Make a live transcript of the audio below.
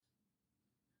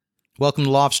Welcome to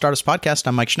Law of Startups Podcast.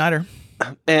 I'm Mike Schneider.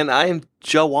 And I am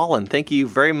Joe Wallen. Thank you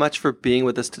very much for being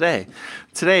with us today.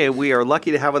 Today, we are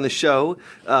lucky to have on the show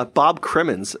Bob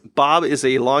Crimmins. Bob is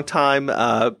a longtime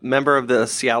member of the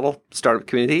Seattle startup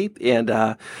community,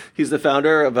 and he's the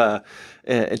founder of a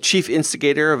chief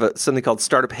instigator of something called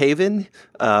Startup Haven,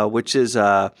 which is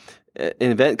an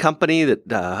event company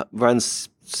that runs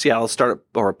Seattle Startup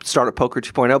Poker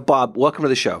 2.0. Bob, welcome to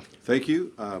the show. Thank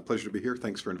you. Pleasure to be here.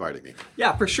 Thanks for inviting me.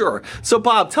 Yeah, for sure. So,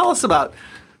 Bob, tell us about.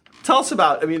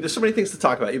 I mean, there's so many things to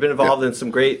talk about. You've been involved in some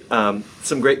great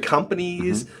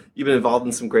companies. Mm-hmm. You've been involved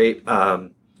in some great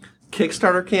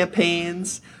Kickstarter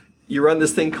campaigns. You run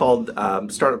this thing called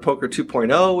Startup Poker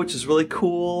 2.0, which is really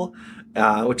cool,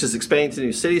 which is expanding to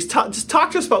new cities. Just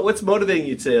talk to us about what's motivating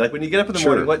you today. Like when you get up in the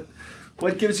morning,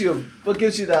 what gives you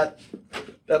that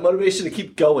motivation to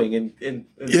keep going and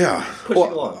pushing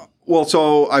along? Well,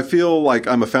 so I feel like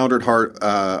I'm a founder at heart.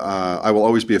 I will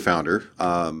always be a founder.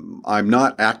 I'm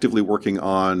not actively working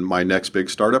on my next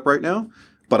big startup right now,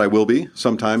 but I will be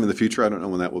sometime in the future. I don't know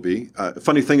when that will be.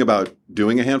 Funny thing about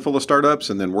doing a handful of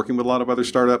startups and then working with a lot of other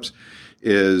startups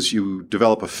is you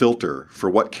develop a filter for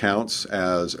what counts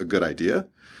as a good idea.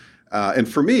 And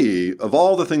for me, of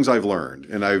all the things I've learned,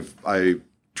 and I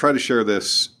try to share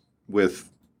this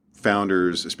with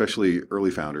founders, especially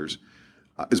early founders,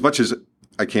 as much as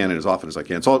I can and as often as I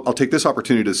can. So I'll take this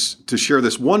opportunity to share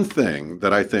this one thing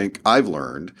that I think I've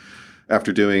learned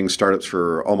after doing startups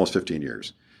for almost 15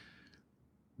 years.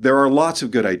 There are lots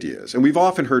of good ideas. And we've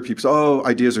often heard people say, oh,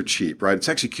 ideas are cheap, right? It's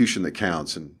execution that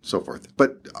counts and so forth.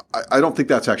 But I don't think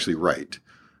that's actually right.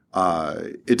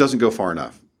 It doesn't go far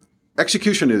enough.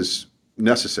 Execution is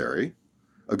necessary.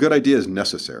 A good idea is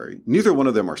necessary. Neither one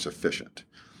of them are sufficient.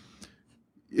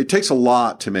 It takes a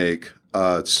lot to make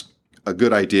a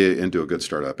good idea into a good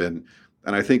startup. And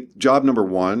I think job number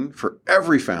one for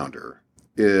every founder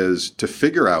is to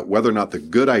figure out whether or not the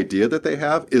good idea that they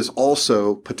have is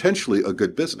also potentially a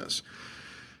good business.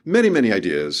 Many, many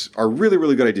ideas are really,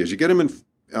 really good ideas. You get them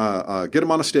get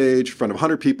them on a stage in front of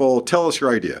 100 people, tell us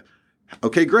your idea.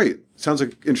 Okay, great. Sounds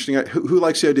like interesting. Who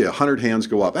likes the idea? 100 hands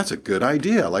go up. That's a good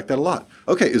idea. I like that a lot.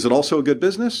 Okay, is it also a good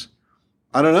business?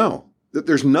 I don't know.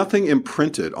 There's nothing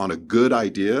imprinted on a good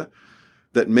idea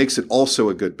that makes it also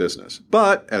a good business.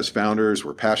 But as founders,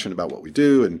 we're passionate about what we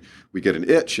do, and we get an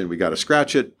itch, and we got to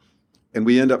scratch it, and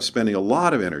we end up spending a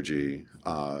lot of energy,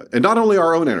 and not only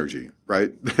our own energy,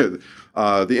 right? The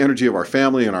energy of our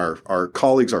family and our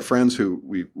colleagues, our friends who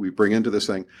we bring into this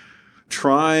thing,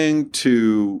 trying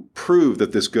to prove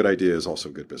that this good idea is also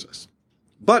good business.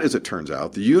 But as it turns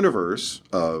out, the universe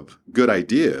of good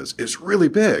ideas is really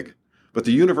big, but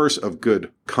the universe of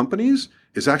good companies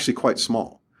is actually quite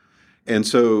small. And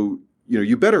so,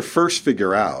 you better first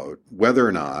figure out whether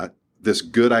or not this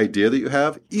good idea that you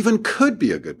have even could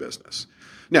be a good business.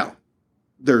 Now,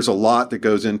 there's a lot that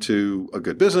goes into a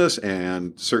good business,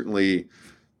 and certainly,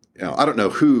 I don't know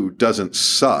who doesn't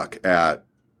suck at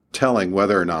telling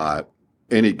whether or not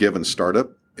any given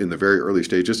startup in the very early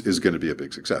stages is going to be a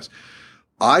big success.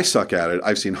 I suck at it.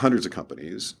 I've seen hundreds of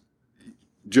companies.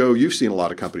 Joe, you've seen a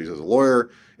lot of companies as a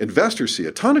lawyer. Investors see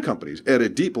a ton of companies at a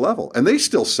deep level, and they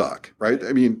still suck, right?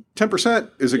 I mean, 10%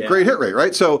 is a great hit rate,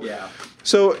 right? So,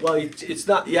 well, it's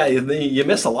not. Yeah, you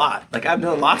miss a lot. Like I've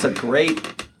known lots of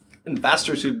great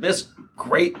investors who miss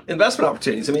great investment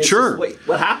opportunities. I mean, it's sure. Just, wait,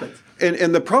 what happened?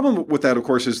 And the problem with that, of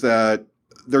course, is that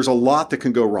there's a lot that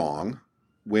can go wrong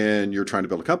when you're trying to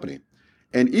build a company.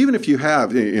 And even if you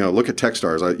have, look at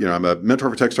Techstars. I'm a mentor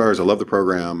for Techstars. I love the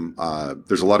program.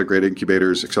 There's a lot of great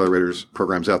incubators, accelerators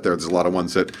programs out there. There's a lot of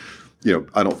ones that,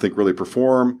 I don't think really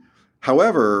perform.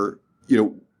 However,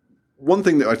 one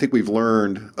thing that I think we've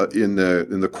learned in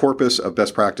the corpus of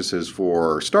best practices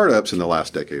for startups in the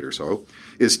last decade or so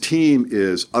is team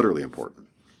is utterly important.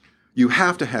 You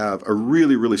have to have a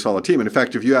really, really solid team. And in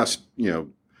fact, if you ask,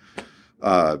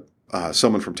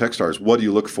 someone from Techstars, what do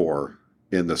you look for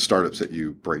in the startups that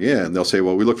you bring in? They'll say,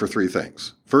 well, we look for three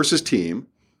things. First is team,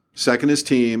 second is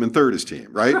team, and third is team,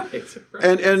 right? Right.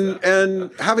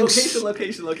 And having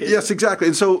location. Yes, exactly.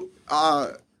 And so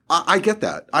I get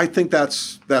that. I think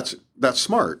that's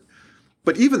smart.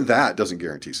 But even that doesn't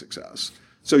guarantee success.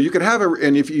 So you could have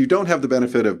and if you don't have the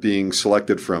benefit of being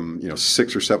selected from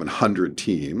 600 or 700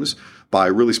 teams by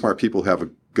really smart people who have a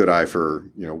good eye for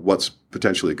what's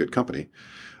potentially a good company.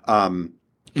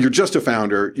 You're just a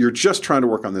founder. You're just trying to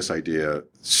work on this idea.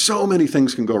 So many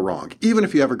things can go wrong, even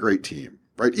if you have a great team,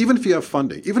 right? Even if you have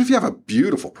funding, even if you have a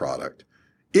beautiful product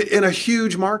in a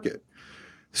huge market.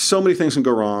 So many things can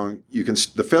go wrong.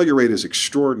 The failure rate is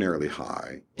extraordinarily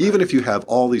high, even if you have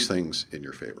all these things in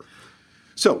your favor.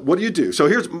 So what do you do? So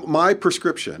here's my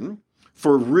prescription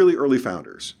for really early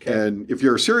founders. Okay. And if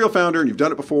you're a serial founder and you've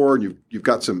done it before and you've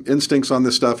got some instincts on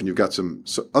this stuff and you've got some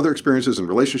other experiences and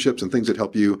relationships and things that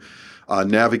help you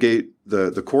navigate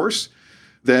the course,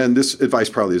 then this advice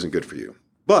probably isn't good for you.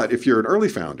 But if you're an early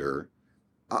founder,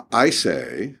 I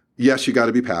say, yes, you got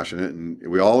to be passionate. And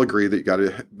we all agree that you got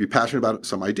to be passionate about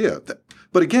some idea.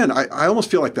 But again, I almost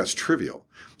feel like that's trivial.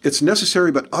 It's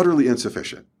necessary but utterly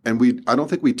insufficient. And I don't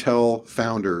think we tell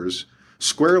founders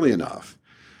squarely enough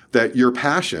that your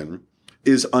passion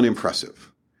is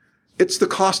unimpressive. It's the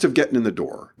cost of getting in the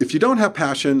door. If you don't have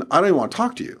passion, I don't even want to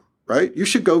talk to you, right? You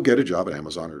should go get a job at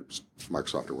Amazon or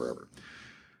Microsoft or wherever.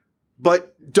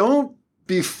 But don't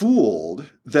be fooled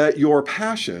that your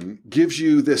passion gives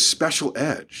you this special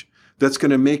edge that's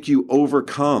going to make you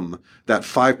overcome that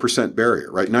 5%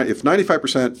 barrier, right? Now, if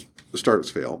 95% of startups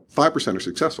fail, 5% are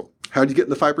successful. How do you get in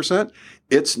the 5%?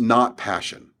 It's not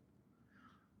passion.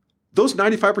 Those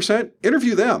 95%,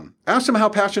 interview them. Ask them how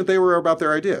passionate they were about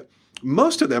their idea.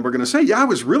 Most of them are going to say, yeah, I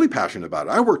was really passionate about it.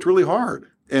 I worked really hard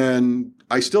and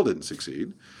I still didn't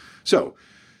succeed. So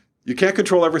you can't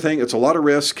control everything. It's a lot of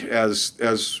risk.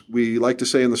 As we like to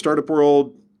say in the startup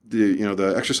world,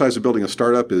 the exercise of building a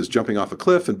startup is jumping off a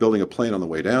cliff and building a plane on the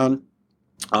way down.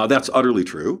 That's utterly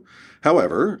true.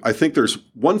 However, I think there's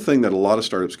one thing that a lot of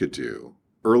startups could do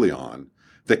early on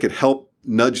that could help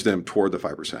nudge them toward the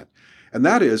 5%. And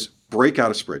that is break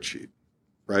out a spreadsheet,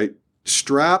 right?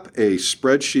 Strap a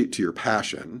spreadsheet to your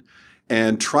passion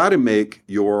and try to make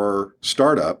your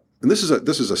startup, and this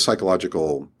is a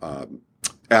psychological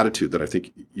attitude that I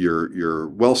think you're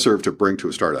well served to bring to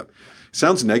a startup.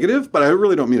 Sounds negative, but I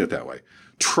really don't mean it that way.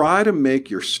 Try to make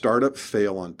your startup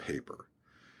fail on paper.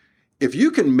 If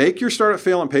you can make your startup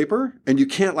fail on paper and you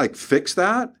can't fix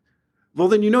that, well,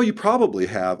 then you probably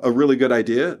have a really good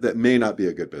idea that may not be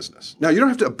a good business. Now, you don't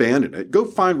have to abandon it. Go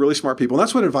find really smart people. And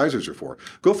that's what advisors are for.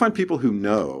 Go find people who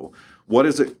know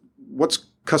what's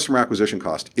customer acquisition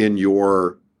cost in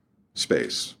your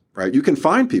space, right? You can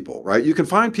find people, right? You can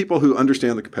find people who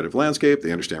understand the competitive landscape.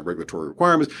 They understand regulatory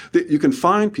requirements. You can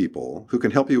find people who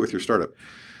can help you with your startup.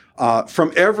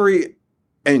 From every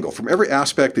angle, from every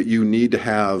aspect that you need to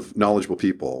have knowledgeable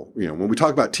people. When we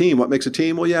talk about team, what makes a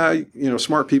team? Well, yeah,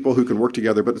 smart people who can work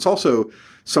together, but it's also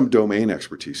some domain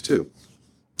expertise too.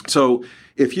 So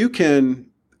if you can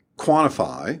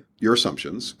quantify your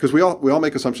assumptions, because we all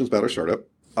make assumptions about our startup,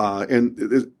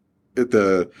 and at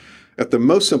the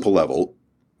most simple level,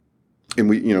 and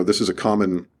this is a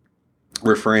common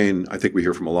refrain I think we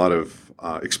hear from a lot of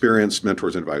experienced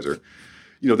mentors and advisors.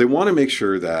 They want to make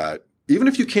sure that even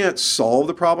if you can't solve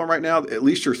the problem right now, at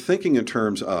least you're thinking in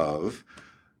terms of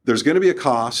there's going to be a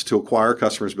cost to acquire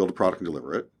customers, build a product, and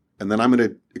deliver it. And then I'm going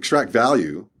to extract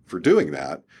value for doing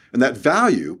that. And that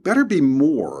value better be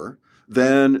more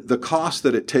than the cost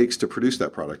that it takes to produce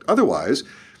that product. Otherwise,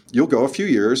 you'll go a few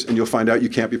years and you'll find out you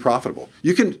can't be profitable.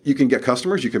 You can get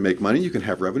customers, you can make money, you can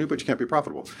have revenue, but you can't be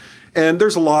profitable. And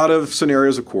there's a lot of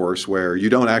scenarios, of course, where you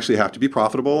don't actually have to be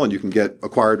profitable and you can get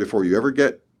acquired before you ever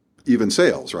get even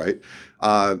sales, right?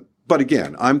 But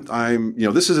again,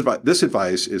 this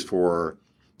advice is for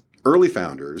early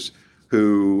founders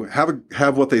who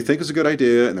have what they think is a good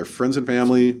idea, and their friends and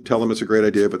family tell them it's a great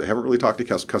idea, but they haven't really talked to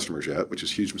customers yet, which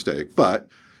is a huge mistake. But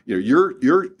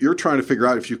you're trying to figure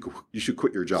out if you should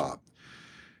quit your job.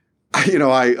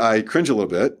 I cringe a little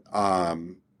bit.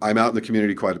 I'm out in the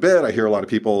community quite a bit. I hear a lot of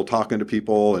people talking to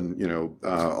people, and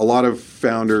a lot of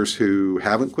founders who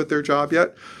haven't quit their job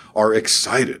yet are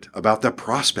excited about the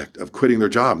prospect of quitting their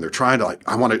job. And they're trying to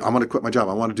I want to quit my job.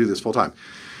 I want to do this full time.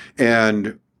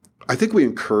 And I think we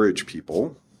encourage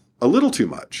people a little too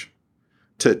much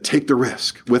to take the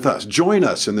risk with us. Join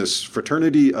us in this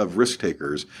fraternity of risk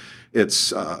takers.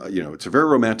 It's it's a very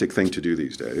romantic thing to do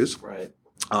these days. Right.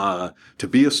 To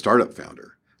be a startup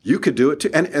founder, you could do it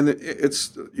too, and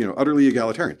it's utterly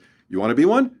egalitarian. You want to be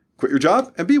one? Quit your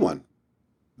job and be one.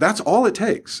 That's all it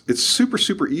takes. It's super,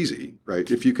 super easy,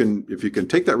 right? If you can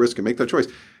take that risk and make that choice,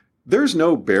 there's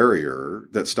no barrier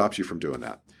that stops you from doing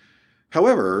that.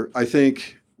 However, I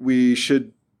think we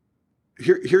should.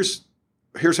 Here's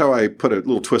how I put a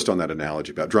little twist on that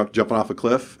analogy about jumping off a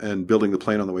cliff and building the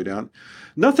plane on the way down.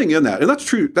 Nothing in that, and that's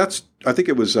true. I think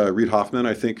it was Reid Hoffman,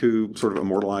 who sort of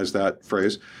immortalized that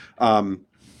phrase, and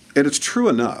it's true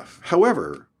enough.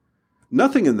 However,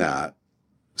 nothing in that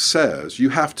says you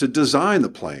have to design the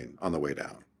plane on the way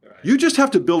down. Right. You just have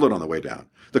to build it on the way down.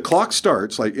 The clock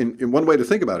starts, in one way to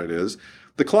think about it is,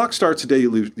 the clock starts the day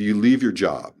you leave your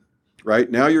job,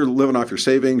 right? Now you're living off your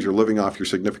savings, you're living off your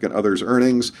significant other's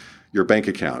earnings, your bank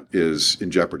account is in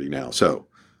jeopardy now. So,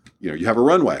 you have a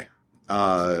runway.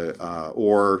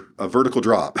 or a vertical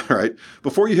drop, right,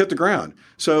 before you hit the ground.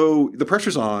 So the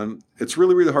pressure's on. It's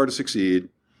really, really hard to succeed.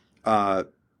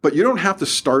 But you don't have to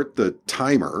start the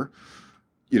timer.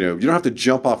 You don't have to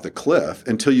jump off the cliff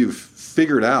until you've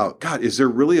figured out, God, is there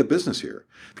really a business here?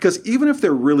 Because even if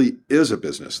there really is a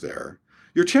business there,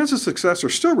 your chances of success are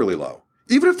still really low.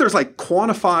 Even if there's like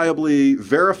quantifiably,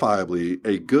 verifiably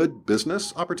a good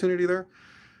business opportunity there,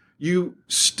 you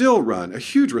still run a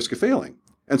huge risk of failing.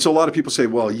 And so a lot of people say,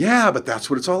 well, yeah, but that's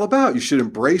what it's all about. You should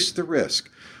embrace the risk.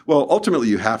 Well, ultimately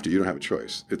you have to. You don't have a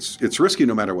choice. It's risky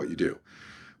no matter what you do.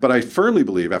 But I firmly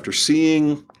believe after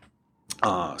seeing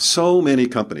so many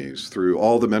companies through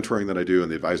all the mentoring that I do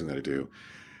and the advising that I do,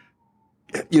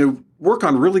 work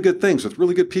on really good things with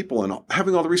really good people and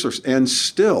having all the resources and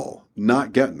still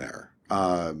not getting there.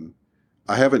 I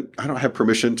don't have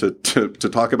permission to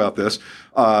talk about this,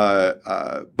 but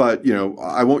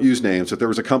I won't use names. But there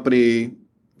was a company,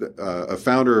 a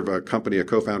co-founder of a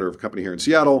company here in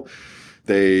Seattle.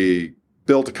 They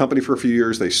built a company for a few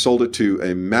years. They sold it to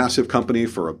a massive company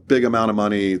for a big amount of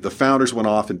money. The founders went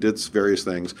off and did various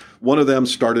things. One of them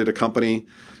started a company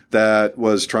that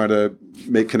was trying to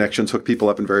make connections, hook people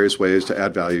up in various ways to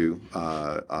add value.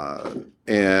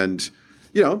 And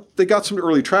they got some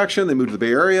early traction. They moved to the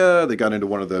Bay Area. They got into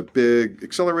one of the big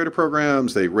accelerator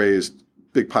programs. They raised a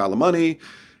big pile of money.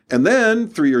 And then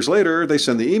 3 years later, they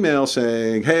send the email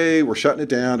saying, hey, we're shutting it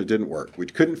down. It didn't work. We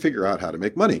couldn't figure out how to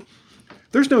make money.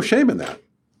 There's no shame in that.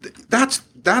 That's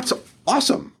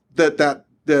awesome that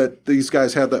these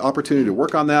guys had the opportunity to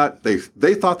work on that. They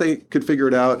thought they could figure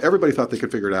it out. Everybody thought they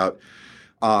could figure it out.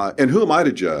 And who am I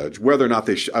to judge whether or not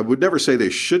I would never say they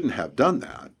shouldn't have done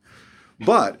that.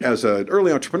 But as an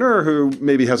early entrepreneur who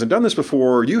maybe hasn't done this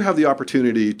before, you have the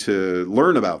opportunity to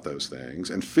learn about those things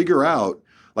and figure out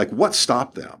like what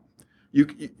stopped them. You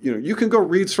can go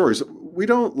read stories. We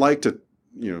don't like to,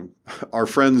 our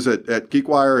friends at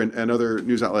GeekWire and other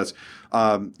news outlets,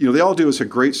 they all do us a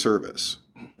great service.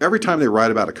 Every time they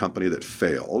write about a company that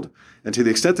failed, and to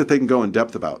the extent that they can go in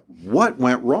depth about what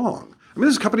went wrong. I mean,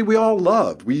 this is a company we all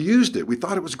loved. We used it. We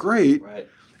thought it was great. Right.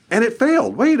 And it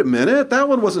failed. Wait a minute. That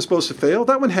one wasn't supposed to fail.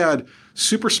 That one had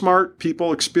super smart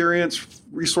people, experience,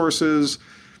 resources,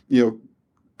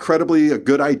 credibly a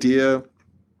good idea,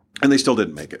 and they still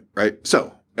didn't make it, right?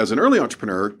 So as an early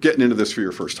entrepreneur, getting into this for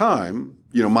your first time,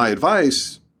 my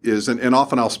advice is, and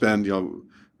often I'll spend,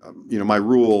 my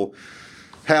rule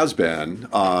has been,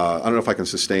 I don't know if I can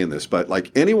sustain this, but like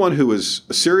anyone who is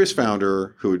a serious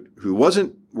founder who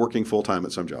wasn't working full-time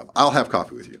at some job, I'll have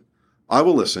coffee with you. I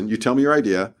will listen. You tell me your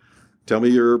idea. Tell me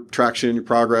your traction, your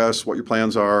progress, what your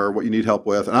plans are, what you need help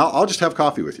with, and I'll just have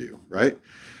coffee with you, right?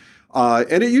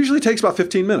 And it usually takes about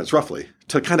 15 minutes, roughly,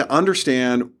 to kind of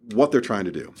understand what they're trying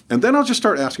to do. And then I'll just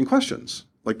start asking questions.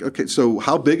 Like, okay, so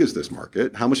how big is this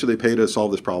market? How much do they pay to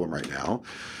solve this problem right now?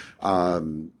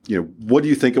 What do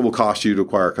you think it will cost you to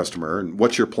acquire a customer? And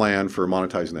what's your plan for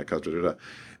monetizing that customer?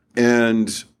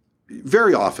 And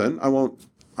very often, I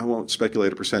won't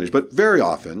speculate a percentage, but very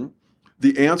often,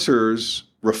 the answers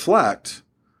reflect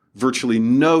virtually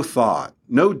no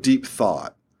deep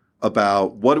thought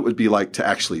about what it would be like to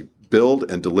actually build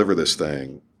and deliver this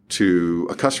thing to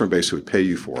a customer base who would pay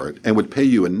you for it and would pay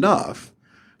you enough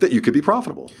that you could be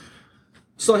profitable.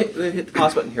 So hit the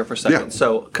pause button here for a second. Yeah.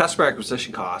 So customer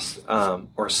acquisition cost,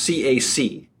 or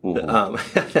CAC.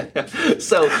 Mm-hmm.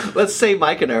 So let's say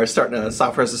Mike and I are starting a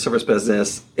software as a service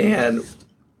business, and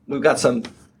we've got some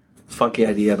funky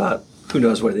idea about who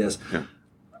knows what it is. Yeah.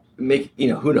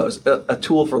 Who knows, a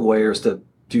tool for lawyers to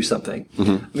do something.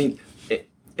 Mm-hmm. I mean,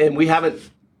 and we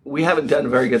haven't done a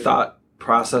very good thought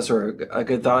process or a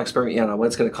good thought experiment yet on what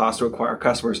it's going to cost to acquire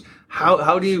customers.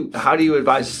 How do you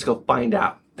advise us to go find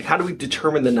out? Like, how do we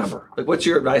determine the number? Like, what's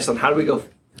your advice on how do we go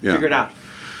figure it out?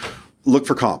 Look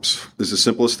for comps is the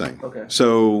simplest thing. Okay.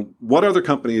 So what other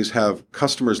companies have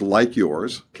customers like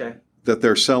yours? Okay. That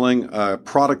they're selling a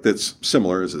product that's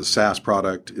similar? Is it a SaaS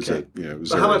product? Is it,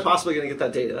 Is but how am I possibly going to get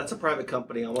that data? That's a private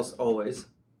company almost always.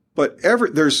 But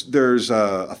there's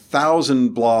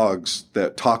 1,000 blogs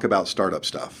that talk about startup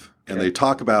stuff. And they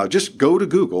talk about, just go to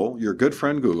Google, your good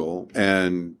friend Google,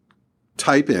 and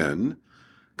type in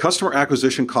customer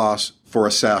acquisition costs for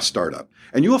a SaaS startup.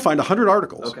 And you will find 100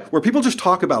 articles where people just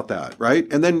talk about that, right?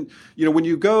 And then, when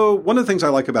you go, one of the things I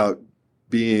like about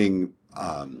being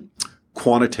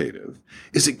quantitative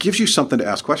is it gives you something to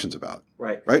ask questions about.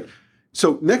 Right.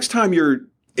 So next time you're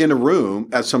in a room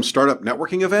at some startup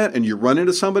networking event and you run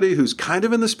into somebody who's kind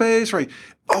of in the space, right?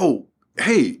 Oh,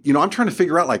 hey, I'm trying to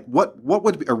figure out like what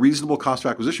would a reasonable cost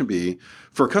of acquisition be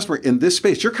for a customer in this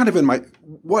space? You're kind of in my,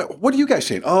 what are you guys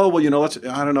saying? Oh, well,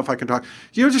 I don't know if I can talk.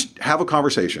 Just have a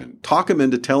conversation, talk them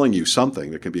into telling you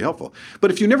something that can be helpful.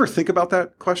 But if you never think about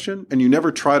that question and you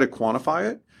never try to quantify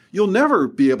it, you'll never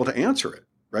be able to answer it.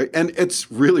 Right. And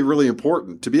it's really, really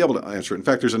important to be able to answer it. In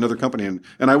fact, there's another company,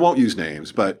 and I won't use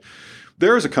names, but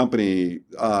there is a company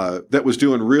that was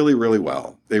doing really, really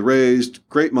well. They raised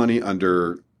great money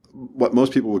under what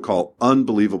most people would call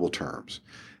unbelievable terms.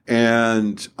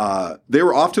 And they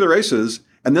were off to the races.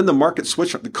 And then the market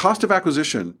switched. The cost of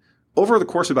acquisition over the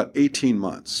course of about 18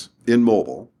 months in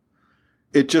mobile,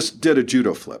 it just did a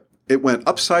judo flip. It went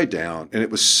upside down, and it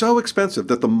was so expensive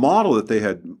that the model that they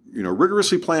had,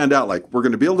 rigorously planned out, like we're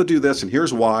going to be able to do this, and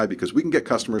here's why, because we can get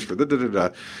customers for da-da-da-da.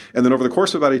 And then over the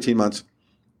course of about 18 months,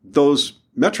 those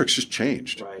metrics just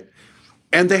changed. Right.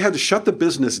 And they had to shut the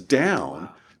business down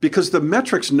because the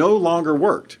metrics no longer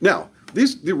worked. Now,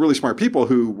 these really smart people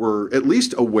who were at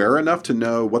least aware enough to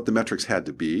know what the metrics had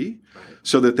to be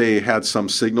so that they had some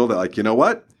signal that, like, you know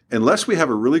what, unless we have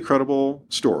a really credible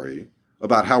story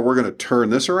about how we're going to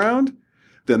turn this around,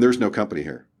 then there's no company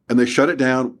here. And they shut it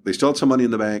down. They still had some money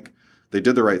in the bank. They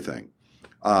did the right thing.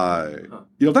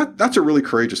 That's a really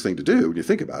courageous thing to do when you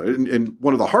think about it. And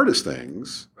one of the hardest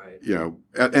things,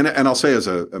 and I'll say as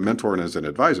a mentor and as an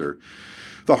advisor,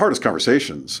 the hardest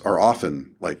conversations are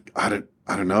often like, I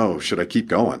don't know, should I keep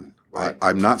going? Right.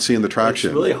 I'm not seeing the traction.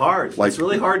 It's really hard. It's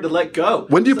really hard to let go.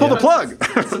 When do you pull the plug?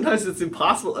 Sometimes it's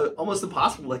impossible, almost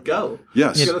impossible to let go.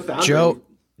 Yes.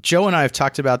 Joe and I have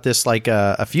talked about this like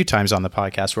a few times on the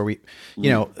podcast where we,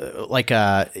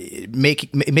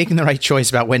 making the right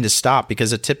choice about when to stop,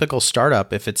 because a typical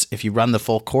startup, if you run the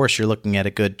full course, you're looking at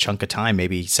a good chunk of time,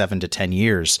 maybe 7 to 10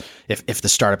 years, if the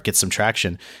startup gets some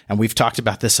traction. And we've talked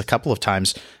about this a couple of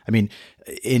times. I mean,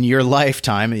 in your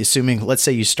lifetime, assuming, let's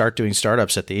say you start doing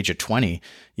startups at the age of 20,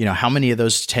 how many of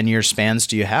those 10-year spans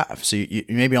do you have? So you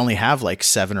maybe only have like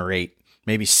 7 or 8,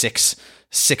 maybe six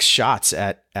shots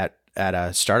at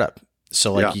a startup.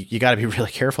 So you got to be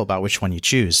really careful about which one you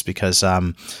choose, because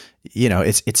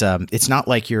it's not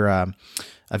like you're a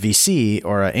VC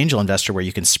or an angel investor where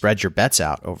you can spread your bets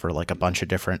out over like a bunch of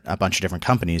different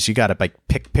companies. You got to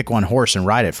pick one horse and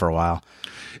ride it for a while.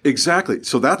 Exactly.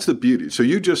 So that's the beauty. So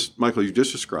Michael, you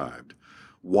just described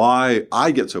why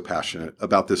I get so passionate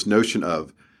about this notion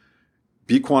of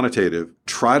be quantitative,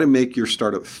 try to make your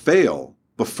startup fail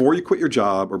before you quit your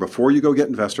job or before you go get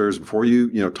investors, before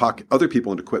you talk other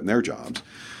people into quitting their jobs.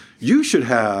 You should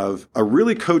have a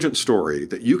really cogent story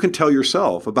that you can tell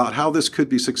yourself about how this could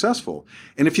be successful.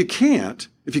 And if you can't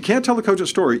tell the cogent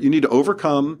story, you need to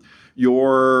overcome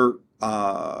your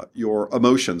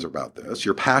emotions about this,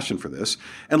 your passion for this,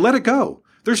 and let it go.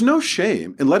 There's no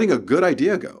shame in letting a good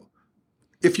idea go.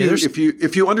 If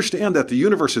you understand that the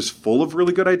universe is full of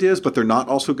really good ideas, but they're not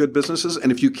also good businesses,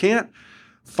 and if you can't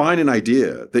find an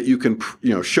idea that you can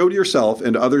show to yourself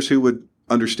and to others who would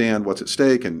understand what's at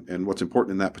stake and what's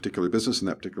important in that particular business in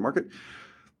that particular market,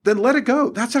 then let it go.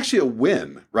 That's actually a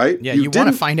win, right? Yeah, you want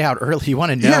to find out early. You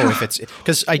want to know if it's,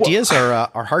 because ideas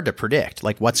are hard to predict,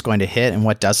 like what's going to hit and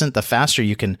what doesn't. The faster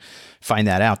you can find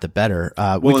that out, the better.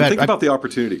 Think about the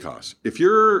opportunity cost. If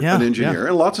you're an engineer,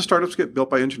 and lots of startups get built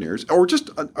by engineers, or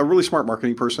just a really smart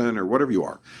marketing person or whatever you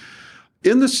are,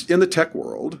 in the tech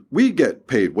world, we get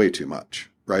paid way too much.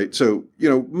 Right. So,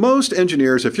 most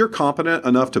engineers, if you're competent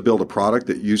enough to build a product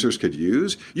that users could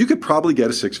use, you could probably get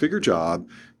a 6-figure job,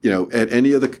 at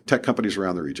any of the tech companies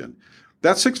around the region.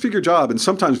 That 6-figure job, and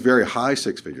sometimes very high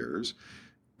 6 figures,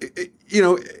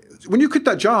 when you quit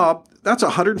that job, that's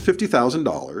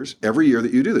 $150,000 every year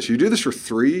that you do this. You do this for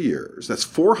 3 years. That's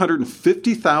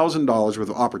 $450,000 worth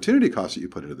of opportunity costs that you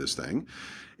put into this thing.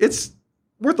 It's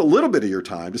worth a little bit of your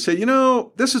time to say,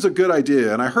 this is a good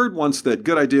idea. And I heard once that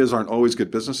good ideas aren't always good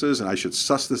businesses, and I should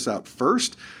suss this out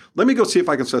first. Let me go see if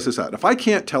I can suss this out. If I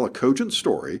can't tell a cogent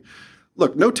story,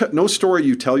 look, no story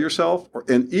you tell yourself,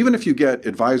 and even if you get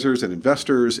advisors and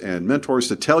investors and mentors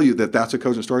to tell you that that's a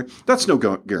cogent story, that's no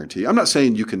guarantee. I'm not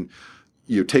saying you can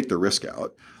take the risk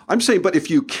out. I'm saying, but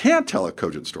if you can't tell a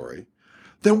cogent story,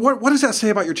 then what does that say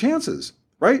about your chances,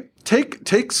 right?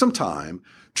 Take some time.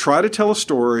 Try to tell a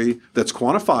story that's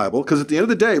quantifiable, because at the end of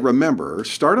the day, remember,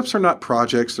 startups are not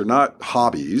projects. They're not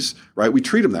hobbies, right? We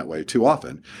treat them that way too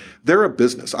often. They're a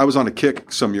business. I was on a kick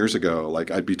some years ago.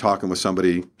 Like, I'd be talking with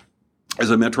somebody as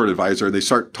a mentor and advisor, and they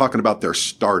start talking about their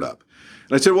startup.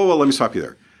 And I said, well, let me stop you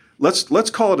there. Let's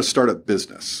call it a startup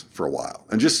business for a while,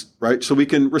 and so we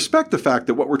can respect the fact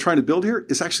that what we're trying to build here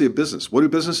is actually a business. What do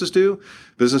businesses do?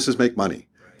 Businesses make money.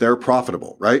 They're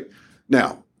profitable, right?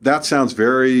 Now, that sounds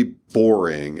very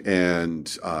boring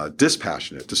and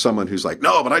dispassionate to someone who's like,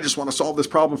 no, but I just want to solve this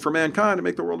problem for mankind and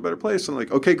make the world a better place. And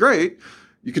like, okay, great.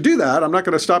 You could do that. I'm not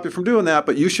going to stop you from doing that.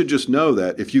 But you should just know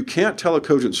that if you can't tell a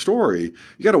cogent story,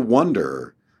 you got to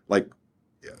wonder, like,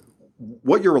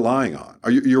 what you're relying on.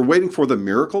 You're waiting for the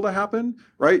miracle to happen,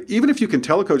 right? Even if you can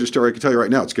tell a cogent story, I can tell you right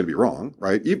now it's going to be wrong,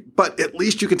 right? But at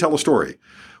least you can tell a story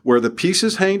where the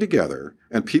pieces hang together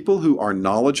and people who are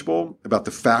knowledgeable about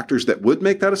the factors that would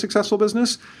make that a successful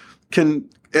business can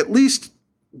at least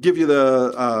give you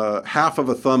the half of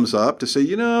a thumbs up to say,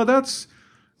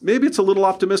 maybe it's a little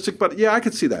optimistic, but yeah, I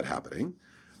could see that happening.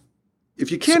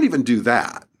 If you can't even do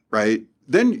that, right,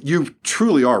 then you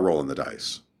truly are rolling the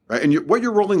dice. Right? And what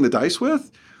you're rolling the dice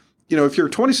with, if you're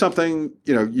 20-something,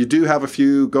 you do have a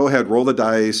few, go ahead, roll the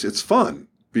dice. It's fun.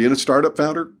 Being a startup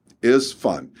founder is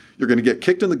fun. You're going to get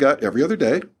kicked in the gut every other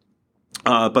day,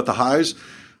 but the highs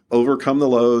overcome the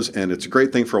lows, and it's a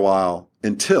great thing for a while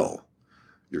until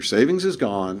your savings is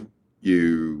gone,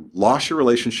 you lost your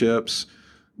relationships,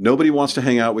 nobody wants to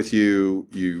hang out with you,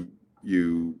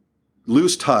 you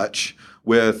lose touch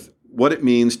with what it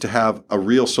means to have a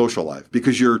real social life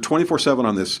because you're 24/7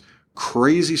 on this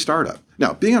crazy startup.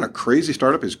 Now, being on a crazy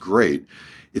startup is great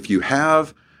if you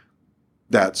have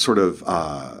that sort of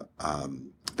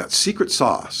that secret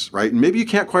sauce, right? And maybe you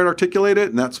can't quite articulate it,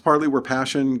 and that's partly where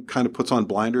passion kind of puts on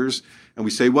blinders. And we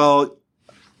say, well,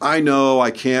 I know I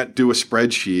can't do a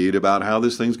spreadsheet about how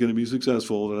this thing's going to be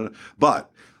successful, but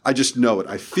I just know it.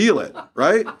 I feel it,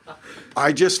 right?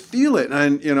 I just feel it.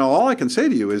 And, all I can say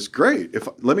to you is great.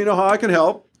 Let me know how I can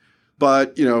help.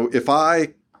 But, if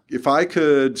I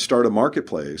could start a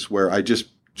marketplace where I just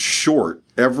short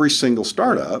every single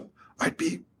startup, I'd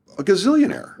be a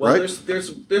gazillionaire, well, right?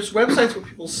 There's websites where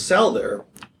people sell their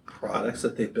products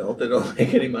that they built that don't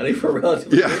make any money for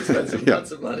relatively expensive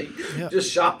amounts of money. Yeah. Just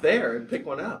shop there and pick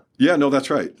one up. Yeah, no, that's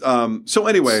right. So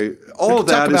anyway, all of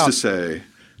that is to say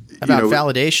about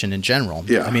validation in general.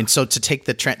 Yeah. I mean, so to take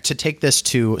this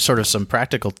to sort of some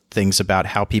practical things about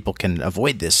how people can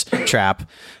avoid this trap,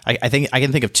 I think I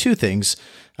can think of two things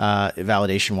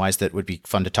validation wise that would be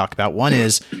fun to talk about. One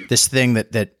is this thing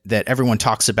that everyone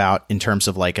talks about in terms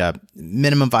of like a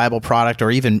minimum viable product,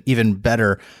 or even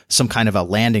better, some kind of a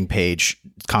landing page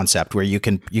concept where you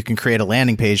can create a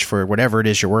landing page for whatever it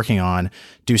is you're working on,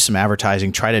 do some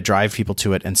advertising, try to drive people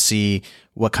to it and see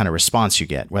what kind of response you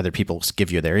get, whether people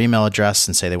give you their email address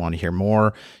and say they want to hear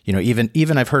more.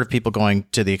 Even I've heard of people going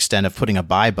to the extent of putting a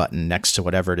buy button next to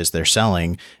whatever it is they're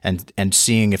selling and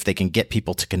seeing if they can get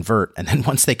people to convert. And then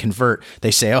once they convert,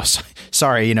 they say, oh,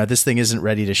 sorry, this thing isn't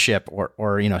ready to ship or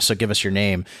so give us your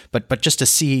name. But just to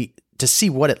see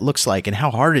what it looks like and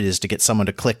how hard it is to get someone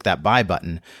to click that buy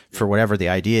button for whatever the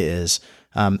idea is.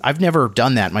 I've never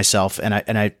done that myself, and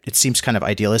it seems kind of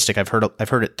idealistic. I've heard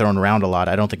it thrown around a lot.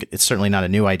 I don't think it's certainly not a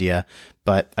new idea,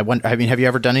 but I wonder. I mean, have you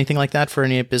ever done anything like that for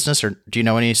any business, or do you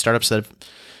know any startups that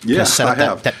have set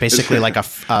up that basically like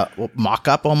a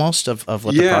mock-up almost of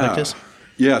what the product is?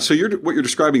 Yeah. So what you're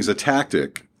describing is a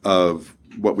tactic of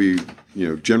what we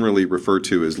generally refer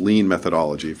to as lean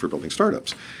methodology for building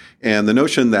startups. And the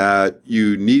notion that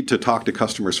you need to talk to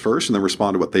customers first and then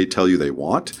respond to what they tell you they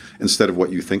want instead of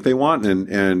what you think they want.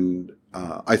 And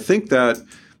I think that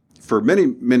for many,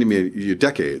 many, many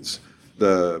decades,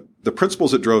 the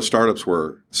principles that drove startups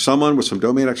were someone with some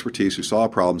domain expertise who saw a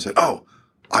problem said, oh,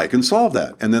 I can solve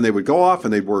that. And then they would go off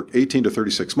and they'd work 18 to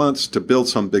 36 months to build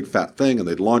some big fat thing, and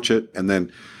they'd launch it. And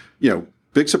then,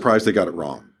 big surprise, they got it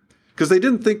wrong. Because they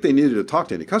didn't think they needed to talk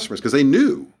to any customers because they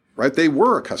knew, right? They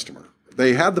were a customer.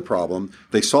 They had the problem.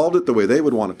 They solved it the way they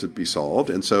would want it to be solved.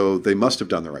 And so they must have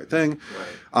done the right thing.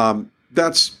 Right.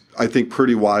 That's, I think,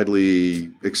 pretty widely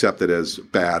accepted as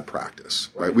bad practice,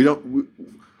 right? We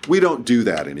don't do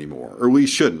that anymore, or we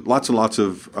shouldn't. Lots and lots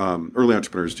of early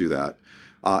entrepreneurs do that.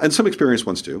 And some experienced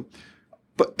ones do.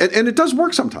 But and it does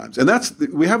work sometimes. And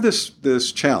we have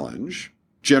this challenge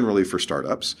generally for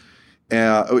startups.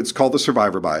 It's called the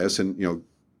survivor bias. And,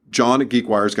 John at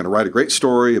GeekWire is going to write a great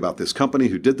story about this company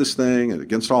who did this thing and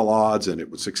against all odds, and it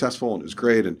was successful and it was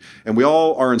great. And we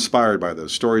all are inspired by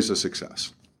those stories of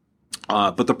success.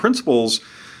 But the principles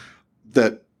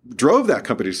that drove that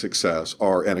company's success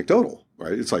are anecdotal,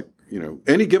 right? It's like,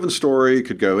 any given story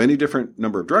could go any different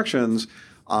number of directions.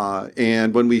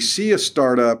 And when we see a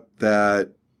startup that,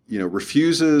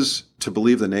 refuses to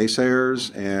believe the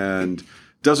naysayers and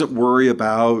doesn't worry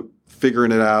about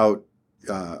figuring it out,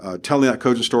 telling that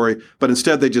cogent story, but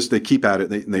instead they keep at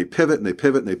it and they pivot and they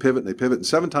pivot and they pivot and they pivot. And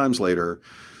 7 times later,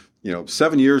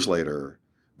 7 years later,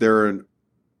 they're an,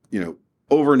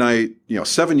 overnight,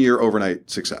 7-year overnight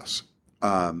success.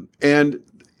 And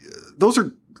those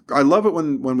are I love it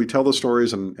when we tell those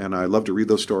stories, and I love to read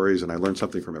those stories, and I learn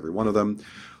something from every one of them.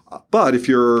 But if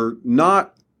you're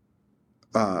not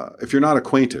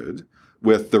acquainted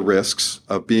with the risks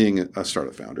of being a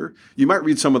startup founder, you might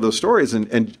read some of those stories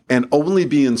and only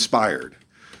be inspired,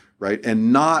 right?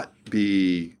 And not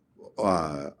be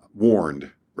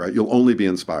warned, right? You'll only be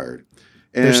inspired.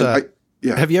 And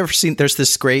have you ever seen? There's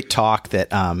this great talk that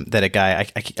that a guy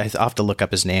I have to look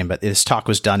up his name, but this talk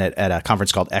was done at a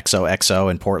conference called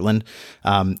XOXO in Portland,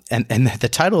 and the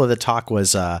title of the talk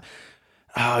was it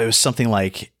was something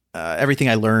like everything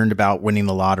I learned about winning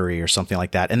the lottery or something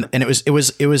like that, and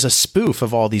it was a spoof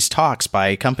of all these talks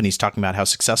by companies talking about how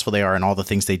successful they are and all the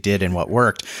things they did and what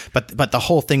worked, but the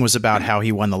whole thing was about how he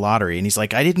won the lottery, and he's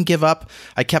like, I didn't give up,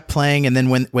 I kept playing, and then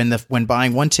when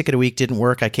buying one ticket a week didn't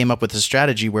work, I came up with a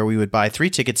strategy where we would buy 3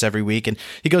 tickets every week, and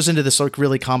he goes into this like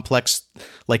really complex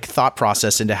like thought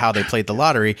process into how they played the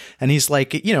lottery, and he's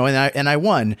like, and I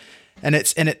won. And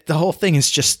the whole thing is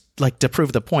just like to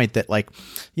prove the point that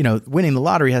winning the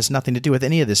lottery has nothing to do with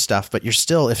any of this stuff, but you're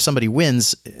still, if somebody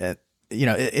wins, the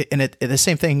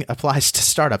same thing applies to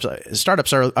startups.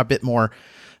 Startups are a bit more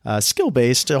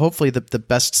skill-based. Hopefully the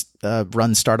best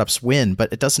run startups win,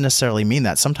 but it doesn't necessarily mean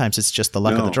that. Sometimes it's just the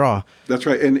luck of the draw. That's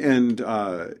right. And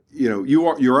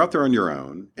you're out there on your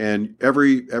own, and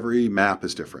every map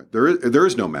is different. There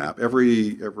is no map.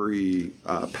 Every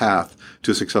path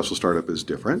to a successful startup is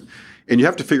different. And you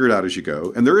have to figure it out as you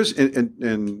go. And there is,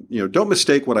 and don't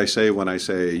mistake what I say when I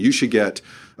say you should get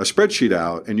a spreadsheet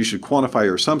out and you should quantify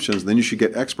your assumptions. And then you should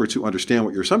get experts who understand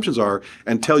what your assumptions are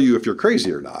and tell you if you're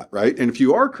crazy or not, right? And if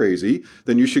you are crazy,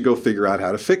 then you should go figure out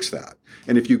how to fix that.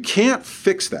 And if you can't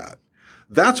fix that,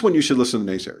 that's when you should listen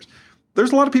to naysayers.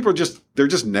 There's a lot of people they're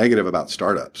just negative about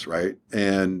startups, right?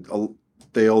 And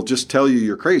they'll just tell you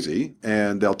you're crazy,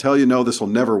 and they'll tell you, no, this will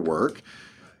never work.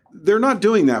 They're not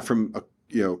doing that from a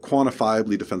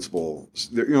quantifiably defensible.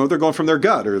 They're going from their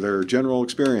gut or their general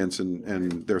experience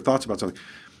and their thoughts about something.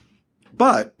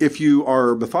 But if you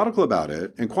are methodical about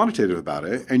it and quantitative about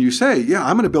it, and you say, yeah,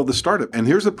 I'm going to build this startup, and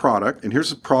here's the product, and here's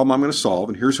the problem I'm going to solve,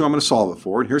 and here's who I'm going to solve it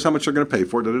for, and here's how much they're going to pay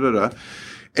for,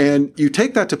 and you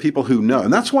take that to people who know.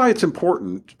 And that's why it's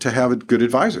important to have good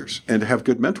advisors and to have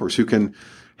good mentors who can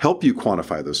help you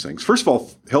quantify those things. First of all,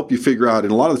 help you figure out,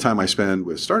 and a lot of the time I spend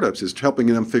with startups is helping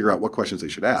them figure out what questions they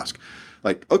should ask.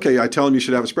 Like, okay, I tell them you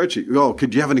should have a spreadsheet. Oh,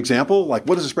 could you have an example? Like,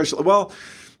 what is a spreadsheet? Well,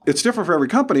 it's different for every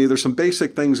company. There's some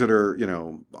basic things that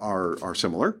are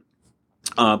similar,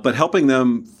 but helping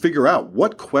them figure out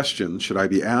what questions should I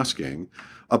be asking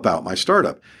about my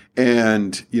startup.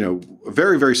 And, a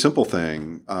very, very simple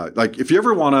thing, like if you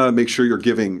ever want to make sure you're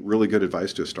giving really good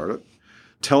advice to a startup,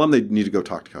 tell them they need to go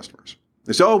talk to customers.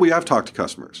 They say, oh, we have talked to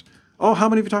customers. Oh, how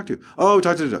many have you talked to? Oh, we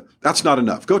talked to. That's not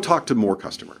enough. Go talk to more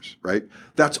customers, right?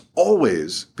 That's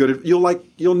always good.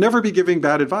 You'll never be giving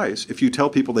bad advice if you tell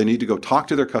people they need to go talk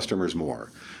to their customers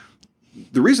more.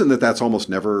 The reason that that's almost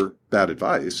never bad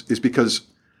advice is because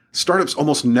startups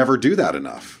almost never do that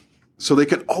enough. So they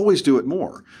can always do it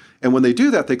more. And when they do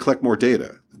that, they collect more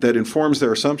data that informs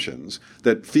their assumptions,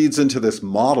 that feeds into this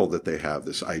model that they have,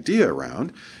 this idea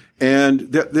around.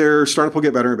 And their startup will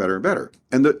get better and better and better.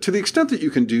 And to the extent that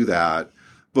you can do that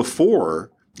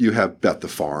before you have bet the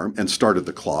farm and started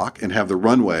the clock and have the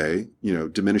runway,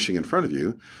 diminishing in front of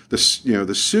you, the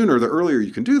sooner, the earlier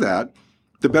you can do that,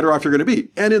 the better off you're going to be.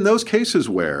 And in those cases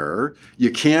where you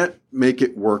can't make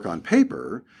it work on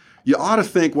paper, you ought to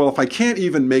think, well, if I can't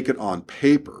even make it on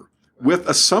paper with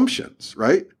assumptions,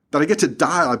 right? That I get to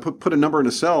dial, I put a number in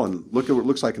a cell and look at what it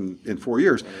looks like in 4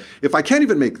 years. If I can't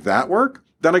even make that work,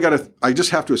 then I just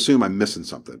have to assume I'm missing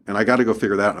something, and I got to go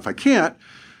figure that out. And if I can't,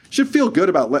 should feel good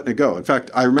about letting it go. In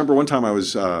fact, I remember one time I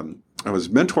was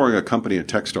mentoring a company in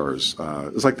Techstars.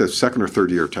 It was like the second or third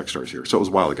year of Techstars here, so it was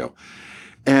a while ago.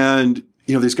 And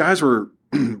these guys were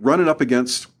running up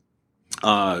against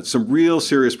some real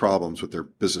serious problems with their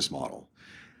business model,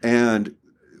 and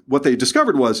what they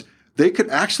discovered was they could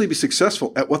actually be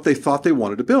successful at what they thought they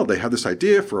wanted to build. They had this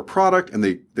idea for a product, and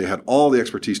they had all the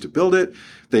expertise to build it.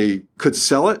 They could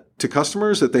sell it to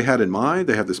customers that they had in mind.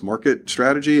 They had this market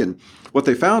strategy. And what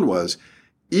they found was,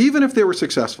 even if they were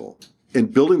successful in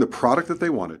building the product that they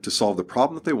wanted to solve the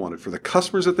problem that they wanted for the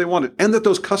customers that they wanted, and that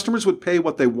those customers would pay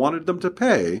what they wanted them to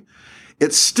pay,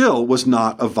 it still was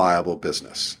not a viable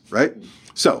business, right?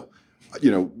 So,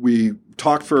 we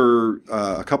talked for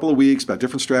a couple of weeks about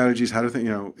different strategies, how to think,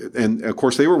 and of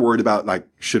course they were worried about, like,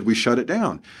 should we shut it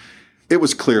down? It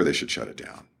was clear they should shut it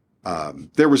down.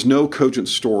 There was no cogent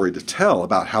story to tell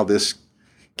about how this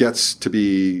gets to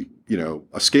be,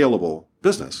 a scalable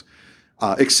business,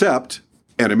 except,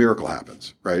 and a miracle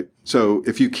happens, right? So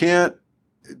if you can't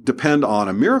depend on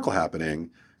a miracle happening,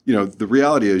 the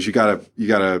reality is you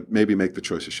gotta maybe make the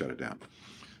choice to shut it down.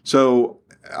 So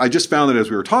I just found that as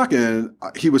we were talking,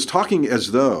 he was talking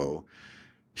as though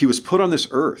he was put on this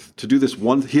earth to do this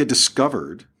one. He had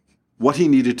discovered what he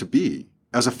needed to be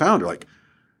as a founder. Like,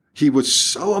 he was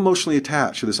so emotionally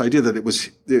attached to this idea that it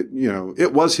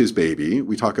was his baby.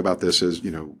 We talk about this as,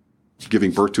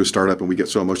 giving birth to a startup, and we get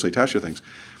so emotionally attached to things.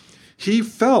 He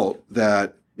felt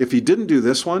that if he didn't do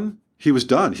this one, he was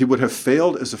done. He would have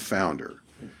failed as a founder.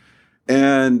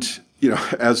 And,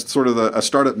 as sort of a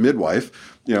startup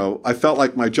midwife, I felt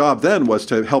like my job then was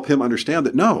to help him understand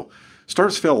that no,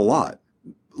 startups fail a lot.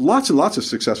 Lots and lots of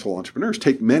successful entrepreneurs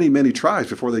take many, many tries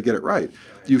before they get it right.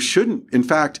 You shouldn't. In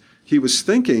fact, he was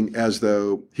thinking as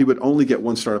though he would only get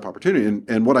one startup opportunity.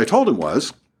 And what I told him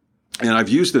was, and I've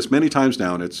used this many times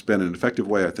now, and it's been an effective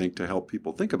way, I think, to help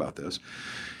people think about this.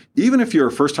 Even if you're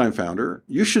a first-time founder,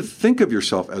 you should think of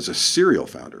yourself as a serial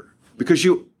founder, because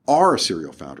you are a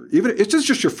serial founder. Even it's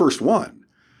just your first one,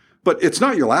 but it's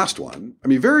not your last one. I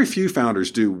mean, very few founders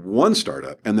do one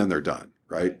startup and then they're done,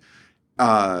 right?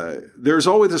 There's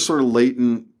always this sort of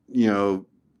latent,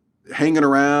 hanging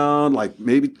around, like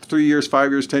maybe 3 years,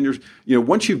 5 years, 10 years.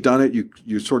 Once you've done it,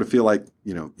 you sort of feel like,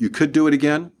 you could do it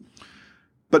again.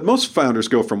 But most founders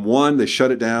go from one, they shut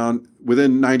it down.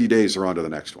 Within 90 days, they're on to the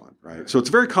next one, right? So it's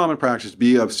a very common practice to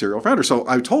be a serial founder. So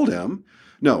I told him,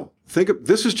 no,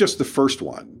 this is just the first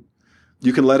one.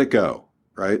 You can let it go,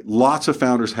 right? Lots of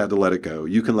founders had to let it go.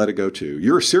 You can let it go too.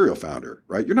 You're a serial founder,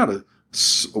 right? You're not a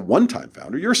one-time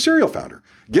founder. You're a serial founder.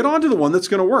 Get on to the one that's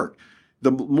going to work.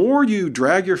 The more you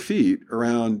drag your feet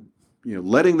around,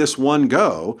 letting this one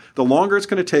go, the longer it's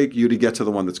going to take you to get to the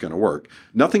one that's going to work.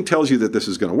 Nothing tells you that this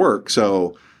is going to work.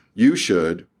 So you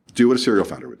should do what a serial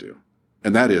founder would do.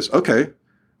 And that is, okay,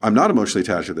 I'm not emotionally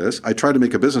attached to this. I tried to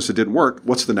make a business that didn't work.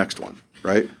 What's the next one,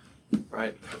 right?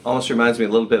 Right. Almost reminds me a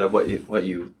little bit of what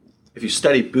you if you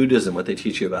study Buddhism, what they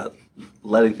teach you about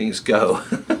letting things go.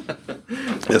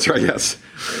 That's right, yes.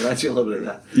 It reminds you a little bit of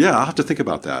that. Yeah, I'll have to think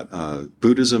about that.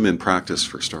 Buddhism in practice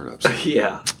for startups.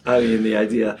 Yeah. I mean, the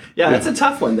idea. Yeah, that's a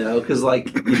tough one, though, because,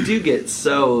 you do get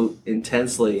so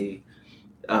intensely,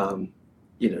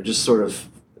 just sort of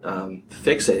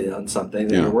fixated on something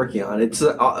that you're working on. It's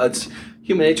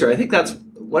human nature. I think that's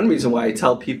one reason why I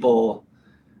tell people,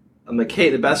 I'm like, hey,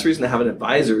 the best reason to have an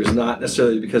advisor is not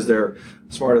necessarily because they're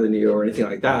smarter than you or anything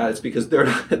like that. It's because they're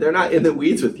not in the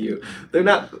weeds with you. They're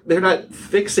not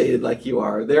fixated like you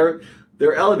are. They're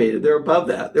elevated. They're above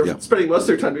that. They're spending most of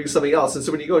their time doing something else. And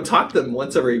so when you go and talk to them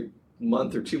once every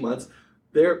month or 2 months,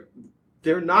 they're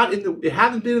not they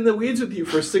haven't been in the weeds with you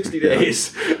for 60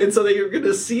 days. And so you're going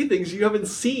to see things you haven't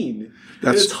seen.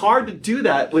 And it's hard to do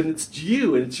that when it's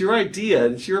you and it's your idea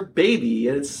and it's your baby,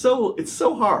 and it's so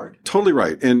hard. Totally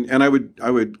right. And I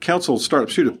would counsel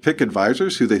startups too to pick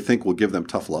advisors who they think will give them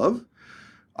tough love.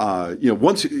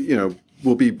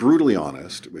 Will be brutally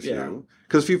honest with you.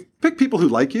 Because if you pick people who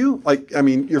like you,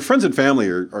 your friends and family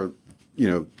are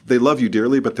they love you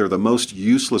dearly, but they're the most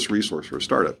useless resource for a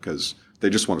startup because they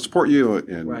just want to support you.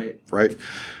 And right.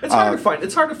 It's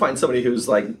hard to find somebody who's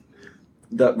like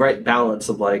the right balance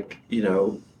of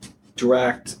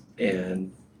direct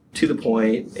and to the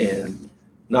point and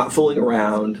not fooling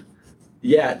around,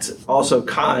 yet also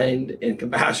kind and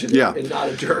compassionate and not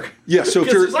a jerk. Yeah. So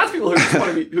there's lots of people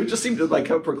who just seem to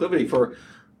have a proclivity for,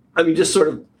 just sort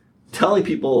of telling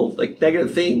people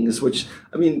negative things, which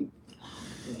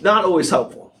not always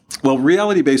helpful. Well,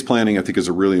 reality-based planning, I think, is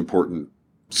a really important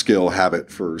skill habit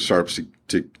for startups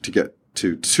to get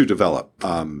to develop.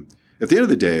 At the end of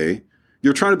the day,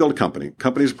 you're trying to build a company.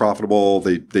 Companies are profitable.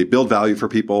 They build value for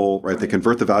people, right? They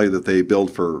convert the value that they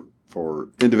build for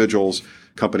individuals,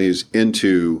 companies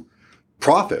into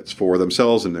profits for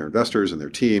themselves and their investors and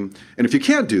their team. And if you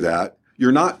can't do that,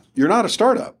 you're not a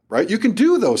startup, right? You can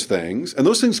do those things, and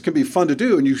those things can be fun to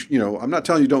do. And I'm not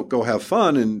telling you don't go have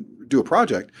fun and do a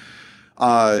project.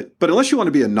 But unless you want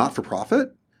to be a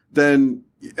not-for-profit, then,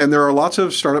 and there are lots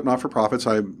of startup not-for-profits.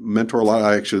 I mentor a lot.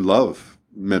 I actually love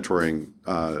mentoring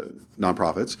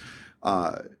nonprofits.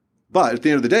 But at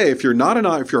the end of the day, if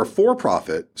you're a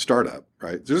for-profit startup,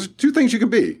 right, there's two things you can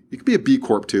be. You can be a B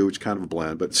Corp too, which is kind of a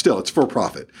blend, but still, it's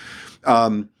for-profit.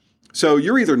 So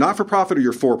you're either not-for-profit or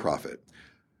you're for-profit.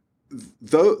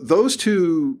 Those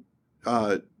two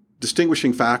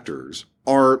distinguishing factors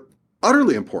are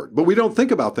utterly important, but we don't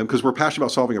think about them because we're passionate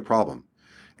about solving a problem.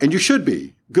 And you should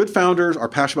be. Good founders are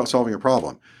passionate about solving a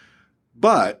problem.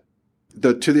 But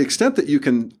to the extent that you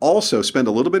can also spend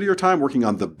a little bit of your time working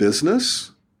on the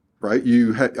business, right?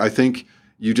 I think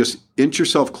you just inch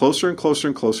yourself closer and closer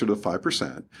and closer to the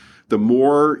 5%. the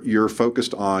more you're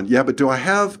focused on, yeah, but do I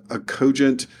have a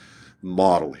cogent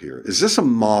model here? Is this a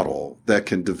model that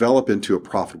can develop into a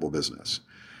profitable business?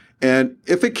 And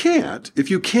if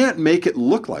you can't make it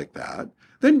look like that,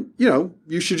 then,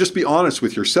 you should just be honest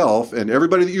with yourself and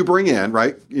everybody that you bring in,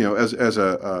 right? As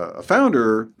a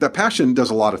founder, that passion does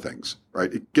a lot of things,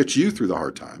 right? It gets you through the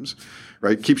hard times,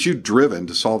 right? Keeps you driven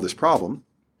to solve this problem.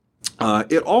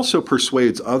 It also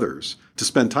persuades others to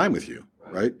spend time with you,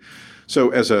 right? So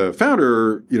as a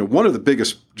founder, one of the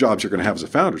biggest jobs you're going to have as a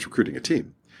founder is recruiting a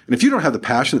team. And if you don't have the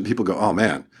passion that people go, oh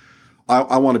man,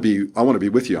 I want to be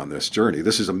with you on this journey.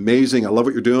 This is amazing. I love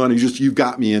what you're doing. You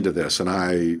got me into this, and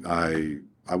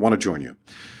I want to join you.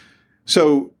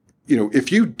 So,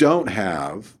 if you don't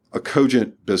have a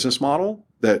cogent business model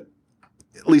that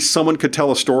at least someone could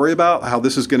tell a story about how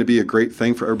this is going to be a great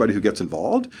thing for everybody who gets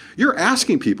involved, you're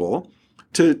asking people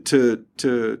to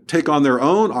take on their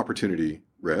own opportunity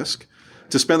risk,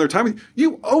 to spend their time with you.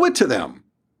 You owe it to them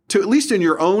to, at least in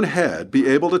your own head, be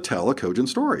able to tell a cogent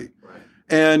story.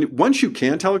 And once you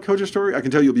can tell a cogent story, I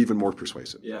can tell you'll be even more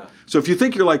persuasive. Yeah. So if you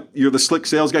think you're the slick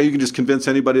sales guy, you can just convince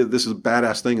anybody that this is a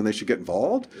badass thing and they should get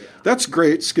involved. Yeah. That's a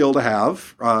great skill to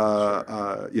have.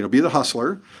 Be the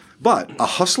hustler. But a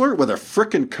hustler with a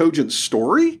frickin' cogent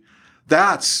story,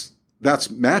 that's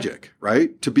magic,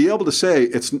 right? To be able to say,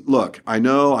 look, I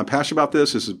know I'm passionate about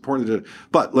this. This is important,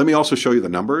 but let me also show you the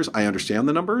numbers. I understand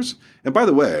the numbers. And by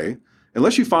the way,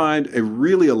 unless you find a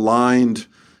really aligned,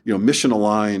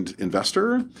 mission-aligned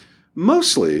investor,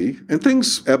 mostly, and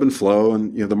things ebb and flow,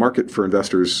 and the market for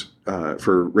investors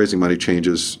for raising money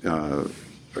changes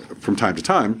from time to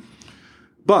time.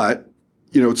 But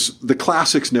it's the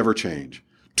classics never change.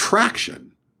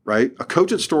 Traction, right? A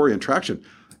cogent story and traction.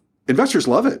 Investors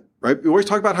love it, right? We always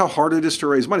talk about how hard it is to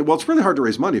raise money. Well, it's really hard to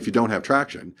raise money if you don't have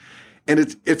traction.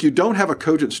 And if you don't have a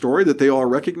cogent story that they all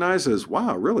recognize as,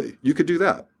 wow, really, you could do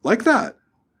that. Like that.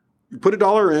 You put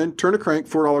 $1 in, turn a crank,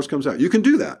 $4 comes out. You can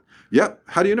do that. Yep.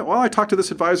 How do you know? Well, I talked to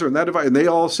this advisor and that advisor, and they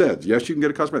all said, yes, you can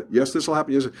get a customer. Yes, this will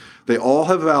happen. Yes. They all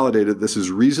have validated this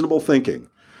is reasonable thinking.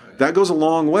 That goes a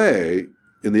long way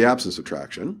in the absence of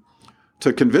traction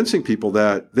to convincing people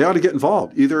that they ought to get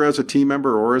involved, either as a team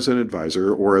member or as an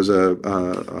advisor or as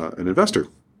an investor.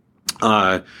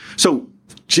 So,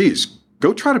 geez,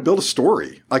 go try to build a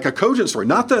story, like a cogent story,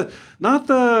 not the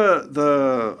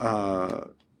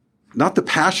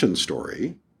passion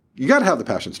story. You got to have the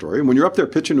passion story. And when you're up there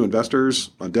pitching to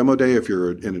investors on demo day, if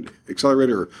you're in an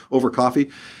accelerator or over coffee,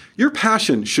 your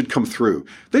passion should come through.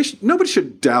 Nobody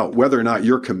should doubt whether or not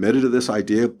you're committed to this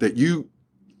idea that you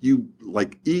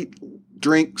like eat,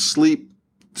 drink, sleep,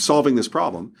 solving this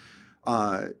problem.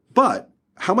 But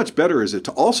how much better is it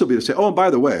to also be to say, oh, and by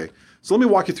the way, so let me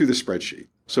walk you through this spreadsheet.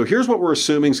 So here's what we're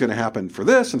assuming is going to happen for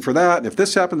this and for that. And if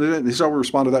this happened, and this is how we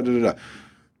respond to that, da, da, da.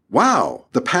 Wow,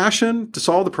 the passion to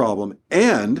solve the problem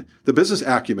and the business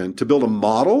acumen to build a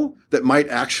model that might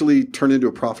actually turn into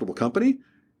a profitable company,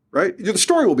 right? The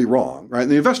story will be wrong, right?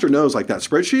 And the investor knows, like that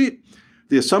spreadsheet,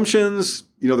 the assumptions,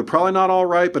 they're probably not all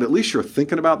right, but at least you're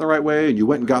thinking about it the right way and you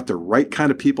went and got the right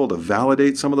kind of people to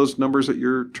validate some of those numbers that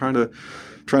you're trying to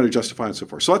justify and so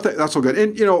forth. So I think that's all good.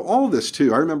 And, all of this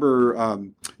too, I remember,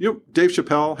 Dave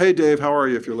Chappelle. Hey, Dave, how are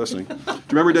you if you're listening? Do you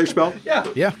remember Dave Chappelle?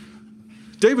 Yeah.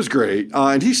 Dave was great.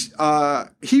 And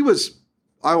he was,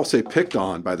 I will say, picked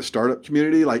on by the startup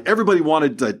community. Like everybody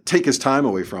wanted to take his time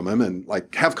away from him and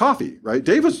like have coffee, right?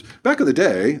 Dave was, back in the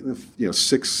day,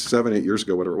 6, 7, 8 years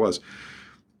ago, whatever it was,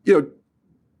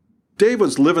 Dave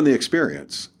was living the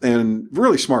experience and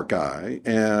really smart guy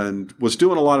and was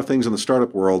doing a lot of things in the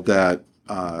startup world that,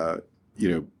 a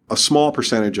small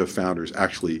percentage of founders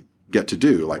actually get to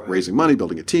do, like raising money,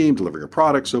 building a team, delivering a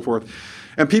product, so forth.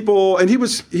 And he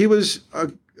was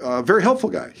a very helpful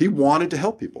guy. He wanted to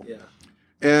help people. Yeah.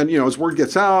 And, as word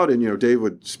gets out and, Dave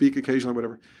would speak occasionally,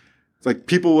 whatever. It's like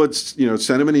people would,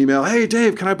 send him an email. Hey,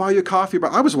 Dave, can I buy you a coffee?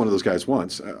 But I was one of those guys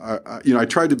once. I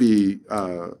tried to be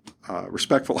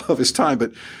respectful of his time,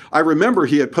 but I remember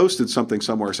he had posted something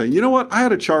somewhere saying, you know what? I had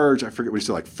to charge, I forget what he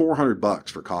said, like $400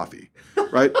 for coffee,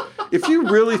 right? If you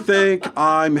really think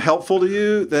I'm helpful to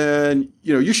you, then,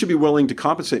 you should be willing to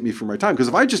compensate me for my time.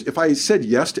 Because if I said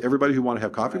yes to everybody who wanted to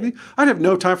have coffee with me, I'd have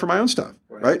no time for my own stuff,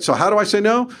 right? So how do I say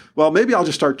no? Well, maybe I'll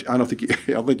just start. I don't think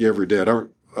you ever did.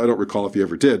 I don't recall if you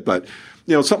ever did, but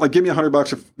something like give me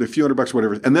 $100, a few $100,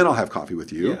 whatever, and then I'll have coffee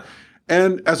with you. Yeah.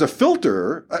 And as a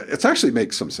filter, it actually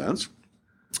makes some sense.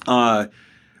 But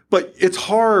it's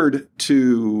hard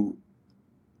to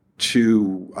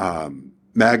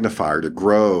magnify or to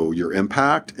grow your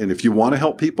impact. And if you want to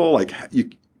help people,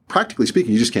 practically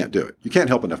speaking, you just can't do it. You can't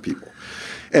help enough people.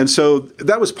 And so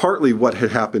that was partly what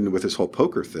had happened with this whole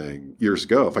poker thing years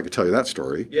ago, if I could tell you that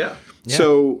story. Yeah.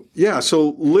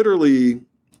 So literally,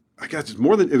 I guess it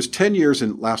was 10 years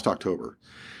in last October.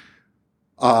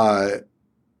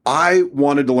 I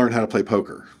wanted to learn how to play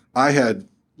poker. I had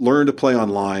learned to play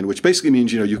online, which basically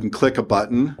means, you can click a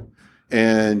button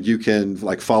and you can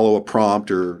like follow a prompt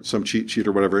or some cheat sheet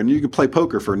or whatever, and you can play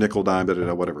poker for a nickel, dime,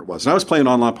 whatever it was. And I was playing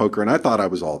online poker, and I thought I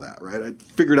was all that, right? I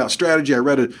figured out strategy. I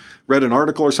read an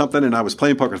article or something, and I was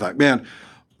playing poker. I thought, man,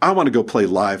 I want to go play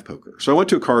live poker. So I went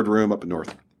to a card room up in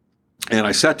North, and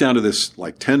I sat down to this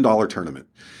like $10 tournament,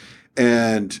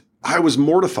 and I was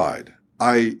mortified.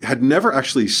 I had never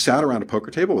actually sat around a poker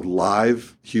table with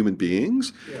live human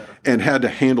beings and had to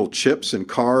handle chips and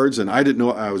cards. And I didn't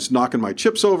know, I was knocking my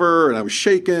chips over and I was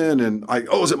shaking and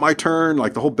is it my turn?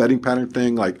 Like the whole betting pattern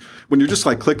thing. Like when you're just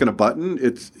like clicking a button,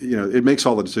 it makes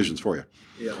all the decisions for you.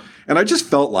 Yeah. And I just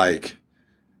felt like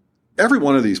every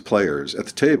one of these players at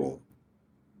the table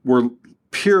were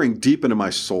peering deep into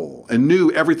my soul and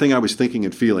knew everything I was thinking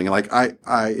and feeling. Like I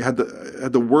had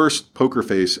the worst poker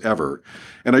face ever.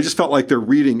 And I just felt like they're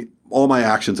reading all my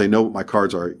actions. They know what my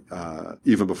cards are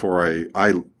even before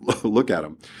I look at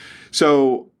them.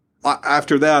 So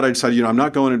after that, I decided, I'm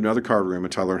not going into another card room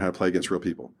until I learn how to play against real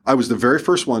people. I was the very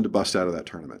first one to bust out of that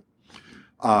tournament.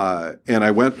 And I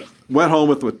went home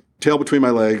with the tail between my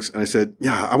legs, and I said,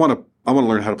 I want to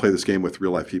learn how to play this game with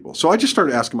real life people. So I just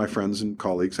started asking my friends and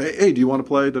colleagues, hey, do you want to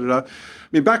play? I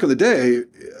mean, back in the day,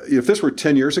 if this were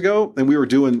 10 years ago and we were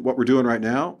doing what we're doing right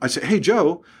now, I'd say, hey,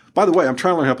 Joe, by the way, I'm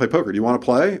trying to learn how to play poker. Do you want to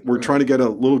play? We're trying to get a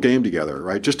little game together,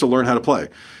 right? Just to learn how to play.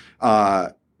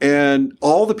 And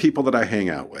all the people that I hang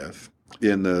out with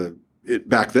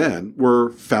back then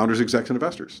were founders, execs, and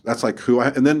investors. That's like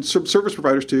and then some service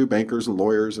providers too, bankers and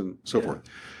lawyers and so forth.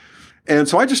 And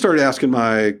so I just started asking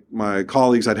my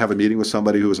colleagues. I'd have a meeting with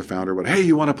somebody who was a founder. Hey,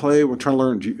 you want to play? We're trying to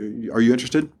learn. Are you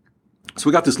interested? So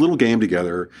we got this little game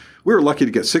together. We were lucky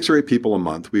to get 6 or 8 people a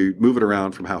month. We move it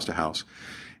around from house to house.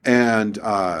 And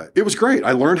it was great.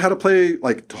 I learned how to play,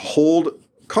 like to hold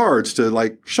cards, to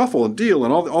like shuffle and deal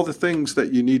and all the things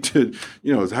that you need to,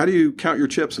 how do you count your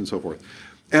chips and so forth.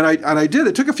 And I did.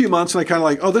 It took a few months, and I kind of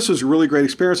like, this was a really great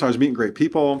experience. I was meeting great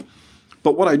people.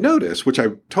 But what I noticed, which I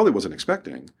totally wasn't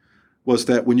expecting, was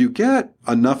that when you get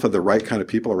enough of the right kind of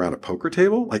people around a poker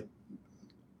table, like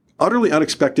utterly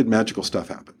unexpected magical stuff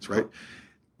happens, right?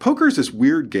 Poker is this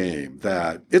weird game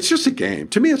that it's just a game.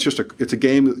 To me, it's a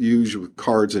game that you use with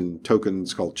cards and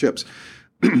tokens called chips.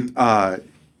 But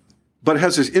it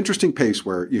has this interesting pace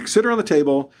where you sit around the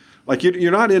table, like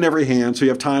you're not in every hand, so you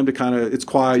have time to it's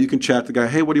quiet. You can chat to the guy,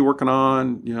 hey, what are you working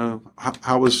on?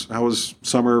 How was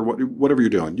summer? Whatever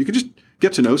you're doing. You can just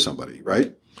get to know somebody,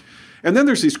 right? And then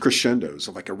there's these crescendos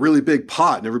of like a really big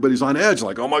pot and everybody's on edge,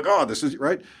 like, oh my God, this is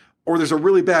right. Or there's a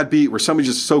really bad beat where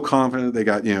somebody's just so confident they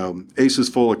got, aces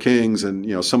full of kings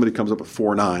and, somebody comes up with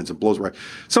 4 nines and blows right.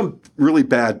 Some really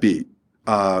bad beat.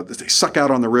 They suck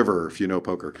out on the river, if you know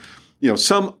poker.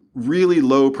 Some really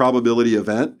low probability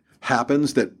event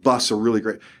happens that busts a really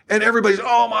great. And everybody's,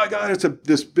 oh my God, it's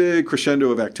this big crescendo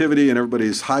of activity and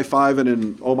everybody's high-fiving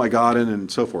and oh my God,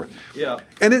 and so forth. Yeah.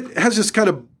 And it has this kind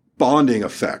of bonding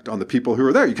effect on the people who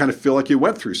are there. You kind of feel like you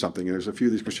went through something, and there's a few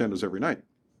of these crescendos every night.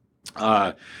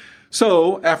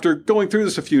 So after going through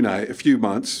this a few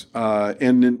months,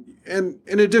 and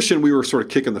in addition, we were sort of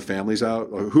kicking the families out.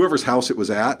 Whoever's house it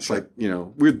was at, it's like,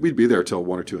 we'd be there till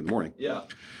 1 or 2 in the morning. Yeah.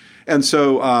 And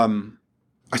so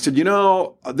I said,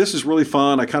 this is really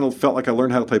fun. I kind of felt like I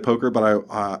learned how to play poker, but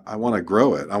I want to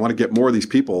grow it. I want to get more of these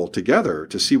people together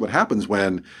to see what happens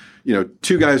when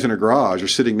 2 guys in a garage are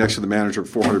sitting next to the manager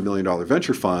of a $400 million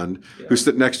venture fund who's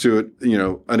sitting next to it,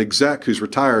 an exec who's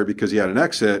retired because he had an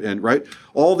exit, and right,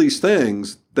 all these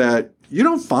things that you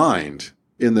don't find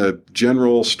in the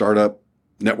general startup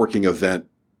networking event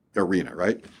arena,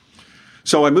 right?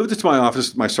 So I moved it to my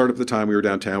office. My startup at the time, we were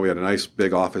downtown. We had a nice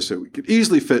big office that we could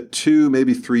easily fit 2,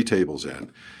 maybe 3 tables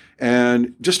in,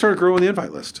 and just started growing the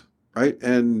invite list, right?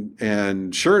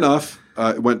 And sure enough,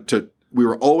 it went to. We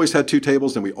always had 2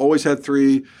 tables, then we always had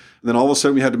 3. And then all of a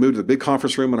sudden we had to move to the big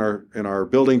conference room in our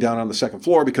building down on the 2nd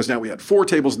floor because now we had 4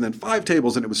 tables and then 5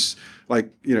 tables, and it was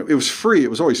like, it was free. It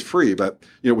was always free, but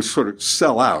it would sort of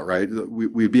sell out, right?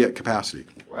 We'd be at capacity.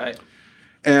 Right.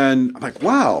 And I'm like,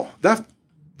 wow,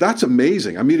 that's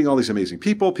amazing. I'm meeting all these amazing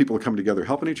people. People are coming together,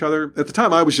 helping each other. At the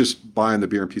time, I was just buying the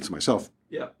beer and pizza myself.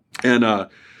 Yeah. And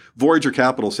Voyager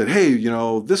Capital said, hey,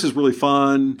 this is really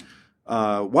fun.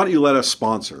 Why don't you let us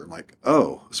sponsor? I'm like,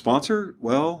 oh, sponsor?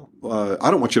 Well, I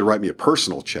don't want you to write me a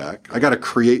personal check. I got to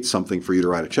create something for you to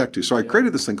write a check to. So I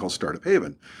created this thing called Startup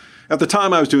Haven. at the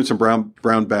time I was doing some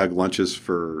brown bag lunches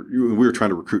we were trying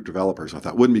to recruit developers. I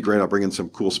thought, wouldn't it be great? I'll bring in some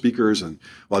cool speakers and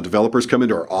while developers come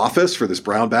into our office for this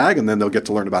brown bag and then they'll get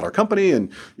to learn about our company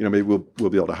and, maybe we'll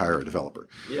be able to hire a developer.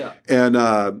 Yeah. And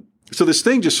so this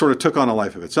thing just sort of took on a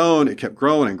life of its own. It kept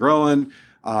growing and growing.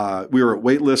 We were at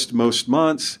waitlist most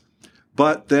months,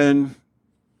 but then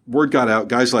word got out.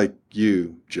 Guys like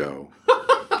you, Joe,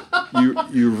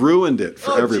 you ruined it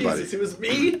for everybody. Jesus, it was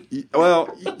me?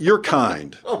 Well, you're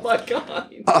kind. Oh my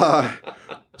God.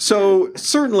 So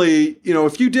certainly,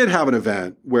 if you did have an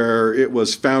event where it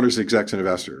was founders, execs, and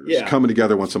investors coming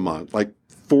together once a month, like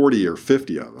 40 or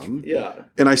 50 of them. Yeah.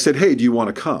 And I said, hey, do you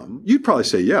want to come? You'd probably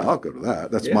say, yeah, I'll go to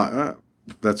that. That's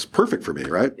that's perfect for me,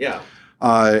 right? Yeah.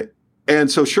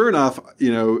 And so sure enough,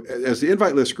 as the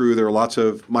invite list grew, there were lots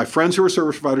of my friends who were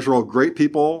service providers were all great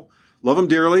people, love them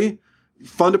dearly,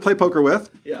 fun to play poker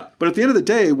with. Yeah. But at the end of the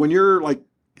day, when you're like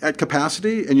at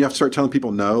capacity and you have to start telling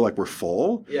people no, like we're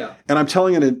full. Yeah. And I'm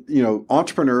telling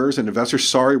entrepreneurs and investors,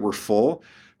 sorry, we're full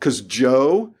because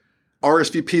Joe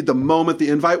RSVP'd the moment the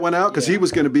invite went out because he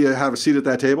was going to have a seat at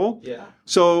that table. Yeah.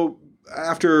 So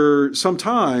after some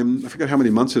time, I forget how many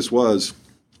months this was,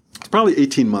 it's probably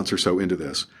 18 months or so into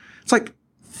this. It's like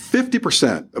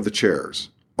 50% of the chairs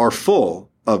are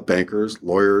full of bankers,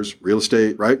 lawyers, real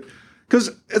estate, right? Because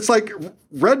it's like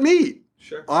red meat.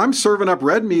 Sure. I'm serving up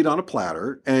red meat on a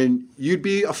platter, and you'd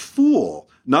be a fool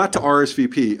not to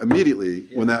RSVP immediately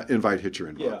when that invite hit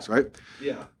your inbox, right?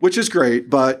 Yeah. Which is great,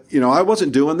 but I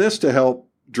wasn't doing this to help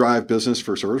drive business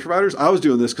for service providers. I was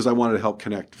doing this because I wanted to help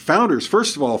connect founders.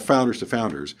 First of all, founders to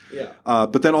founders. Yeah.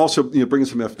 But then also, bringing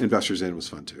some investors in was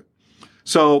fun too.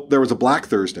 So there was a Black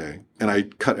Thursday, and I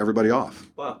cut everybody off.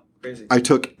 Wow, crazy. I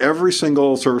took every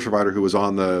single service provider who was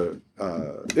on the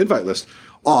invite list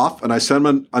off, and I sent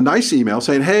them a nice email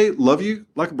saying, hey, love you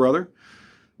like a brother,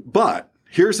 but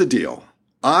here's the deal.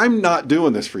 I'm not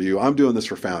doing this for you. I'm doing this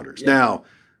for founders. Yeah. Now,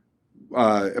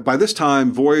 by this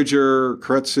time, Voyager,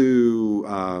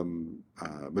 Keiretsu,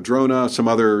 Madrona, some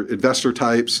other investor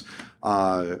types,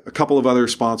 a couple of other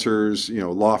sponsors,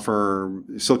 law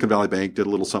firm, Silicon Valley Bank did a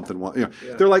little something.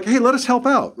 They're like, hey, let us help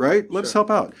out, right? Let us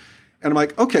help out. And I'm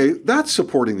like, okay, that's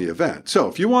supporting the event. So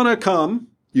if you want to come,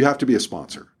 you have to be a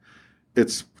sponsor.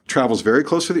 It travels very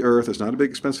close to the earth. It's not a big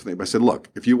expensive thing. But I said, look,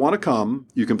 if you want to come,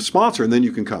 you can sponsor and then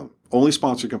you can come. Only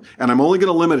sponsor come. And I'm only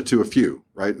going to limit it to a few,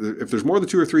 right? If there's more than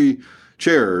 2 or 3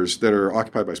 chairs that are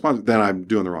occupied by sponsors, then I'm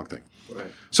doing the wrong thing. Right.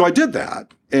 So I did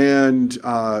that. And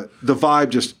the vibe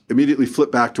just immediately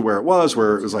flipped back to where it was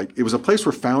like, it was a place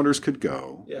where founders could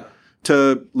go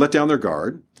to let down their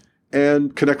guard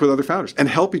and connect with other founders and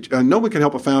help no one can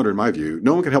help a founder, in my view.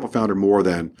 No one can help a founder more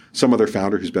than some other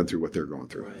founder who's been through what they're going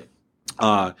through.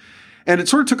 Right. And it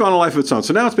sort of took on a life of its own.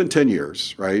 So now it's been 10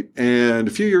 years, right? And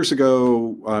a few years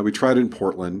ago, we tried it in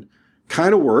Portland.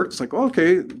 Kind of worked. It's like, well,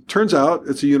 okay, turns out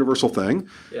it's a universal thing.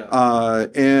 Yeah.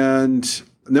 And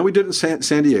then we did it in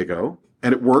San Diego,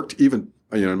 and it worked even,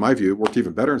 in my view, it worked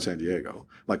even better in San Diego.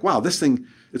 Like, wow, this thing,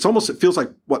 it feels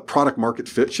like what product market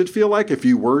fit should feel like if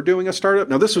you were doing a startup.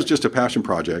 Now, this was just a passion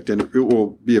project, and it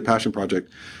will be a passion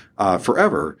project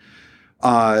forever.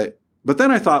 But then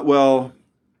I thought, well,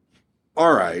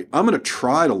 all right, I'm going to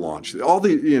try to launch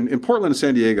in Portland and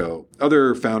San Diego,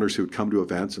 other founders who would come to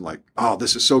events and like, oh,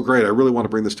 this is so great. I really want to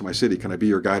bring this to my city. Can I be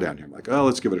your guy down here? I'm like, oh,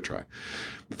 let's give it a try.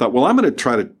 I thought, well, I'm going to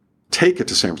try to take it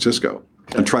to San Francisco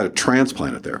and try to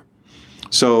transplant it there.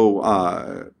 So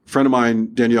a friend of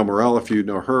mine, Danielle Morel, if you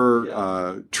know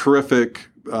her, terrific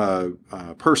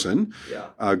person,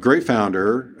 great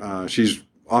founder. She's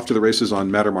off to the races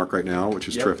on Mattermark right now, which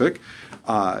is terrific.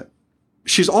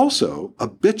 She's also a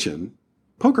bitchin'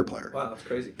 poker player. Wow, that's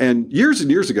crazy. And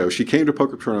years ago, she came to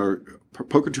Poker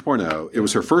 2.0. It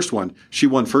was her first one. She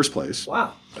won first place.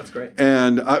 Wow, that's great.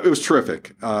 And it was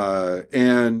terrific.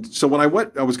 And so when I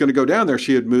was going to go down there.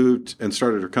 She had moved and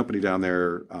started her company down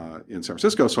there in San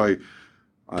Francisco. So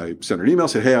I sent her an email,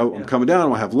 said, hey, I'm coming down. I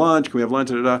want to have lunch. Can we have lunch?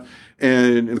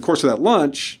 And in the course of that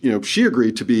lunch, she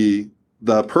agreed to be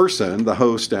the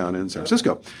host down in San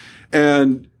Francisco.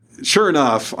 And sure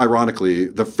enough, ironically,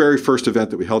 the very first event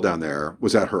that we held down there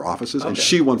was at her offices, and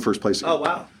she won first place again.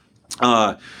 Oh,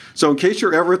 wow. So in case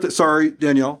you're ever sorry,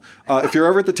 Danielle, if you're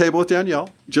ever at the table with Danielle,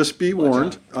 just be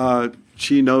warned.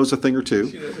 She knows a thing or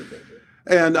two. She knows a thing or two.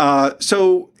 And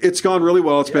so it's gone really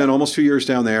well. It's been almost 2 years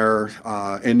down there.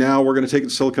 And now we're going to take it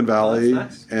to Silicon Valley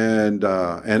and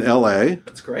LA.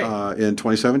 That's great. In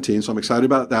 2017. So I'm excited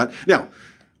about that. Now,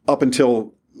 up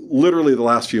until literally the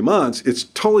last few months, it's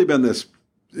totally been this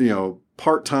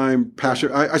part-time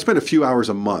passion. I spend a few hours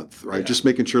a month, right, Yeah. just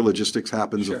making sure logistics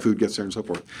happens, Sure. the food gets there, and so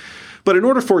forth. But in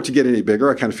order for it to get any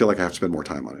bigger, I kind of feel like I have to spend more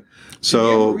time on it.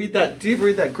 So, Did you ever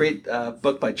read that great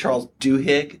book by Charles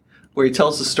Duhigg, where he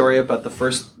tells the story about the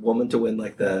first woman to win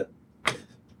like the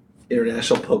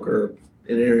international poker,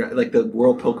 like the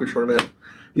World Poker Tournament?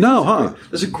 no, huh?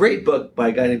 There's a great book by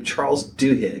a guy named Charles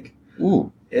Duhigg.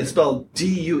 Ooh. It's spelled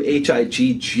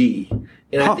Duhigg.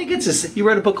 And Huh. I think he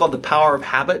wrote a book called The Power of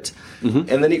Habit,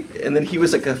 and then he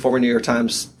was like a former New York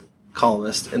Times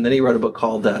columnist, and then he wrote a book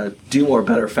called Do More,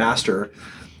 Better, Faster,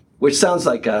 which sounds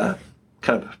like a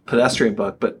kind of pedestrian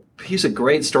book, but he's a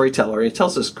great storyteller. He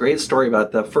tells this great story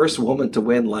about the first woman to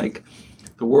win like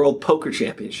the World Poker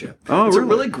Championship. Oh, it's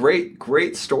really? a really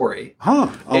great story. Huh.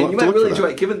 I'll And have you to might look really for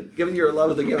that. enjoy it, given your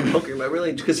love of the game of poker. You might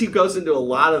really, because he goes into a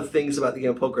lot of things about the game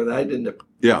of poker that I didn't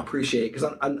Yeah. appreciate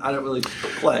because I don't really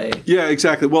play. Yeah,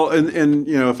 exactly. Well, and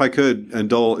if I could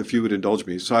if you would indulge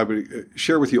me, so I would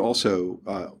share with you also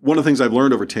one of the things I've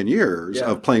learned over 10 years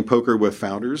Yeah. of playing poker with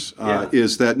founders Yeah.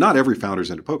 is that not every founder's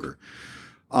into poker.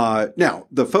 Now,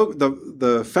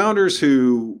 the founders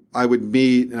who I would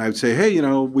meet and I would say, hey,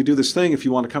 we do this thing. If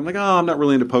you want to come, like, oh, I'm not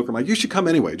really into poker. I'm like, you should come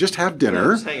anyway. Just have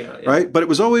dinner, just hang out, yeah. right? But it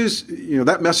was always,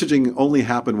 that messaging only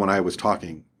happened when I was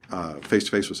talking face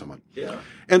to face with someone. Yeah.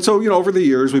 And so, over the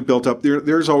years, we built up.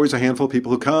 There's always a handful of people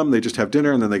who come. They just have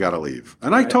dinner and then they got to leave.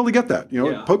 And I totally get that.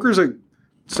 Yeah. Poker's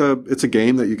it's a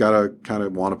game that you got to kind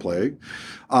of want to play.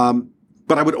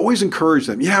 But I would always encourage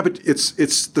them. Yeah, but it's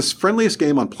the friendliest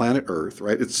game on planet Earth,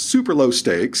 right? It's super low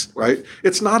stakes, right?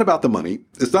 It's not about the money.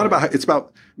 It's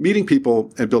about meeting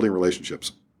people and building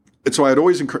relationships. And so I'd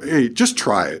always encourage, hey, just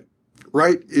try it,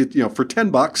 right? For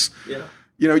 $10, Yeah.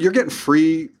 you're getting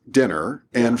free dinner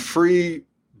and free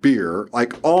beer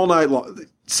like all night long.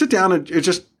 Sit down and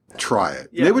just try it.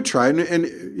 Yeah. They would try it,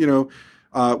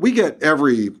 and we get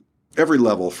every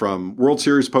level from World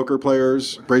Series poker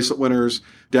players, bracelet winners,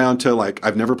 down to like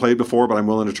I've never played before, but I'm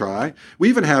willing to try. We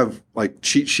even have like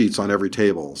cheat sheets on every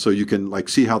table, so you can like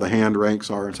see how the hand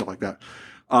ranks are and stuff like that.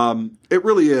 It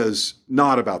really is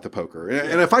not about the poker.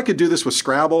 And if I could do this with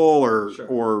Scrabble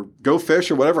or Go Fish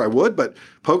or whatever, I would. But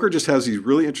poker just has these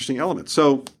really interesting elements.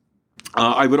 So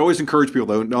I would always encourage people,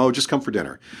 though, no, just come for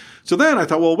dinner. So then I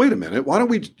thought, well, wait a minute. Why don't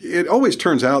we – it always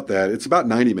turns out that it's about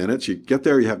 90 minutes. You get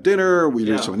there, you have dinner, we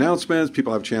do some announcements,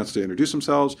 people have a chance to introduce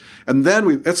themselves. And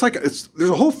then there's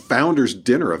a whole founders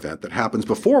dinner event that happens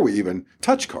before we even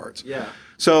touch cards. Yeah.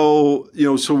 So,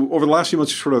 so over the last few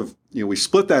months, sort of, we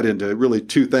split that into really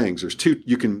two things. There's two,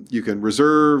 you can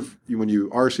reserve, when you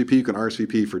RSVP, you can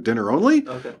RSVP for dinner only,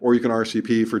 or you can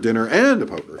RSVP for dinner and a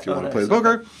poker if you want to play the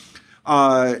poker.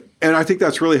 And I think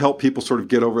that's really helped people sort of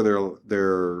get over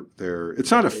their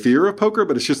it's not a fear of poker,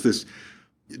 but it's just this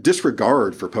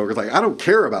disregard for poker. Like, I don't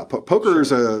care about poker.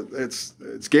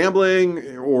 It's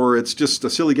gambling, or it's just a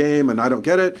silly game and I don't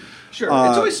get it. Sure.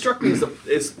 It's always struck me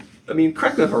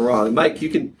correct me if I'm wrong. Mike, you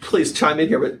can please chime in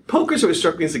here, but poker's always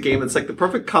struck me as a game that's like the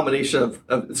perfect combination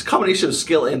it's a combination of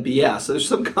skill and BS. There's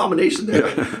some combination there.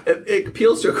 It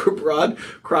appeals to a broad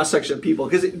cross-section of people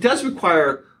because it does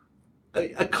require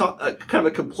a kind of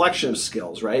a complexion of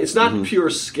skills, right? It's not pure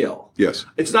skill. Yes.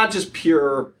 It's not just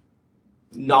pure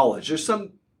knowledge. There's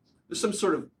some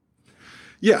sort of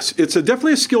Yes, it's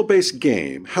definitely a skill-based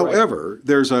game. However,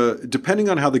 depending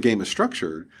on how the game is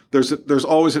structured, there's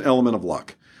always an element of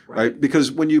luck, right?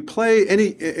 Because when you play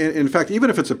in fact,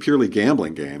 even if it's a purely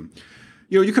gambling game,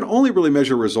 you can only really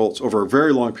measure results over a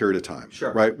very long period of time,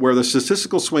 right? Where the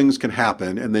statistical swings can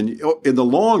happen, and then in the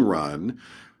long run,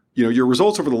 your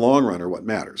results over the long run are what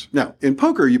matters. Now, in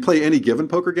poker, you play any given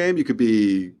poker game. You could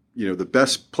be, the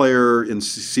best player in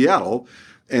Seattle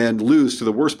and lose to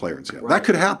the worst player in Seattle. That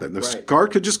could happen. The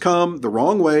card could just come the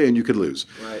wrong way and you could lose.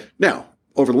 Right. Now,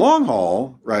 over the long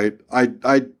haul, right,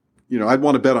 I'd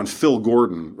want to bet on Phil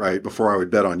Gordon, right, before I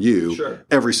would bet on you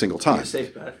every single time.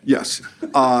 Safe bet. Yes.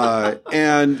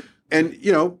 And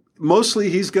mostly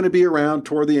he's going to be around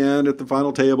toward the end at the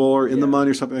final table or in the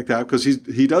money or something like that because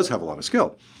he does have a lot of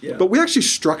skill. Yeah. But we actually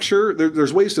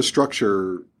there's ways to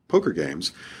structure poker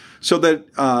games so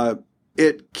that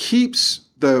it keeps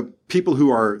the people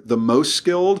who are the most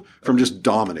skilled from just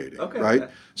dominating, right?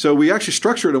 Okay. So we actually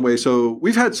structure it in a way. So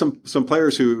we've had some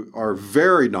players who are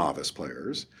very novice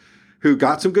players who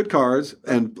got some good cards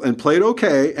and played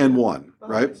okay and won,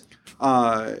 right?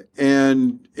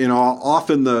 And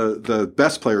often the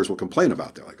best players will complain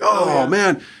about that, like,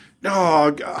 man,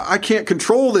 no, I can't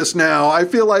control this now. I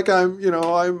feel like I'm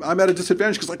at a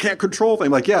disadvantage because I can't control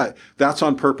things. Like, yeah, that's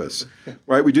on purpose,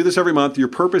 right? We do this every month. Your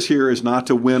purpose here is not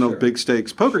to win a big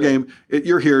stakes poker game.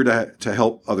 You're here to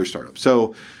help other startups.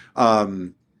 So,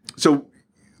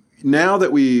 now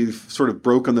that we've sort of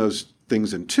broken those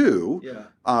things in two,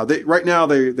 right now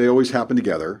they always happen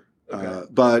together. Okay.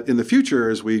 But in the future,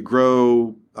 as we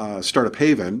grow Startup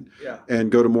Haven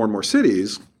and go to more and more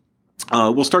cities,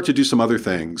 we'll start to do some other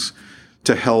things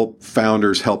to help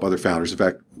founders help other founders. In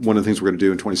fact, one of the things we're going to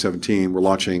do in 2017, we're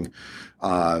launching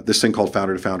this thing called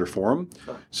Founder to Founder Forum.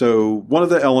 So one of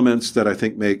the elements that I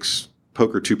think makes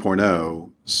Poker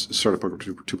 2.0, Startup Poker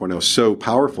 2.0 so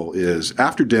powerful is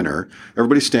after dinner,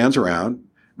 everybody stands around.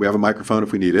 We have a microphone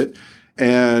if we need it.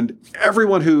 And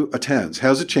everyone who attends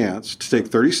has a chance to take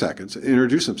 30 seconds and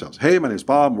introduce themselves. Hey, my name's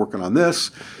Bob. I'm working on this.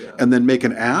 And then make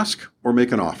an ask or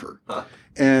make an offer.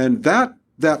 And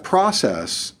that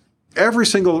process, every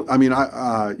single, one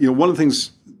of the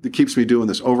things that keeps me doing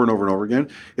this over and over and over again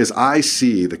is I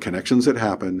see the connections that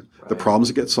happen, the problems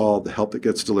that get solved, the help that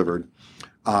gets delivered.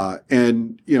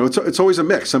 It's always a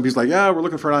mix. Some people's like, we're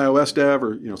looking for an iOS dev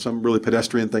or, some really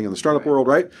pedestrian thing in the startup world,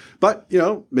 right? But,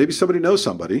 maybe somebody knows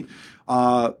somebody.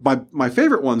 My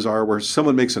favorite ones are where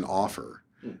someone makes an offer.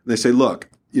 They say, look,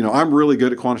 I'm really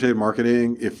good at quantitative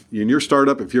marketing. If in your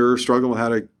startup, if you're struggling with how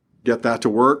to get that to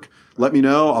work, let me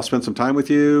know. I'll spend some time with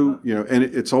you. And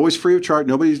it's always free of charge.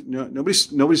 Nobody's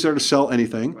there to sell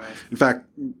anything. Right. In fact,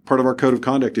 part of our code of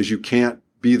conduct is you can't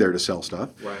be there to sell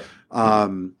stuff.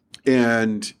 Right.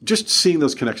 And just seeing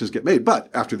those connections get made. But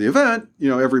after the event,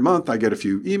 every month I get a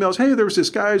few emails. Hey, there was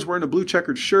this guy who's wearing a blue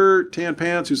checkered shirt, tan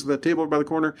pants, who's at that table by the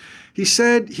corner. He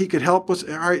said he could help us.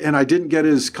 All right, and I didn't get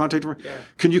his contact number.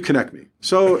 Can you connect me?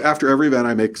 So after every event,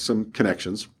 I make some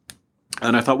connections.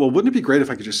 And I thought, well, wouldn't it be great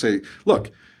if I could just say, look,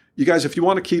 you guys, if you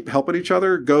want to keep helping each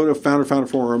other, go to Founder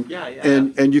Forum,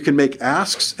 and you can make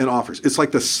asks and offers. It's like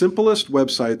the simplest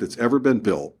website that's ever been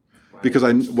built. Because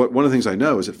one of the things I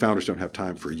know is that founders don't have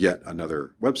time for yet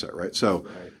another website, right? So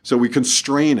we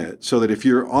constrain it so that if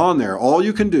you're on there, all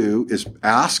you can do is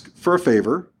ask for a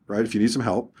favor, right? If you need some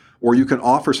help, or you can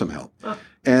offer some help.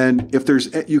 And if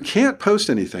you can't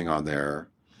post anything on there,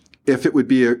 if it would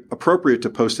be appropriate to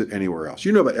post it anywhere else.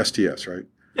 You know about STS, right?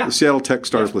 Yeah. The Seattle Tech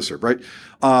Startups Listserv, right?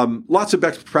 Lots of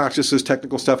best practices,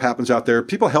 technical stuff happens out there.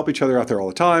 People help each other out there all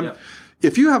the time. Yeah.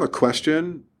 If you have a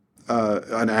question,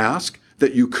 an ask,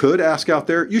 that you could ask out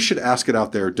there, you should ask it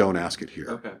out there. Don't ask it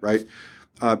here, right?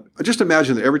 Just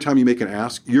imagine that every time you make an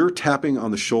ask, you're tapping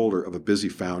on the shoulder of a busy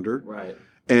founder,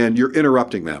 and you're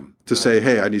interrupting them to say,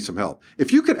 hey, I need some help.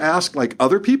 If you could ask like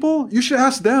other people, you should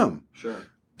ask them. Sure.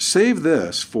 Save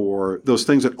this for those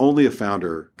things that only a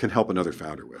founder can help another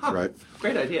founder with, right?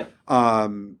 Great idea.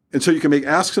 And so you can make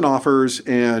asks and offers,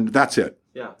 and that's it.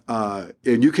 Yeah.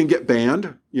 And you can get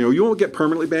banned. You won't get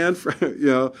permanently banned,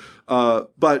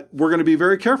 but we're going to be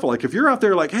very careful. Like if you're out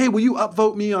there like, hey, will you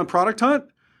upvote me on Product Hunt?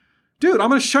 Dude, I'm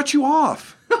going to shut you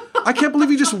off. I can't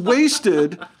believe you just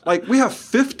wasted, we have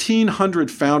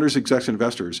 1,500 founders, execs,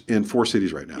 investors in 4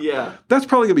 cities right now. Yeah. That's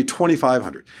probably going to be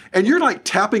 2,500. And you're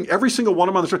tapping every single one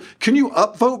of them on the street. Can you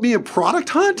upvote me in Product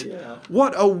Hunt? Yeah.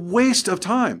 What a waste of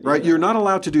time, right? Yeah. You're not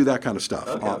allowed to do that kind of stuff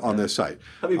on this site.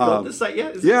 Have you built this site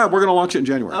yet? We're going to launch it in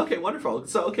January. Okay, wonderful.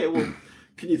 So, well,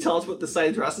 can you tell us what the site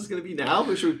address is going to be now?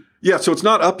 Yeah, so it's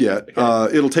not up yet.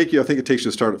 Okay. It'll take you, I think it takes you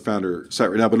to Startup Founder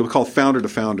site right now, but it'll be called Founder to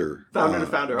Founder.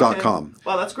 .com.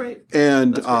 Wow, that's great.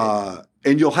 And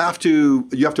you have to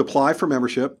apply for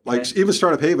membership. Even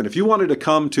Startup Haven, if you wanted to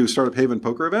come to Startup Haven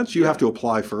poker events, you have to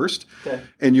apply first. Okay.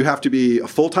 And you have to be a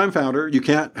full-time founder. You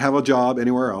can't have a job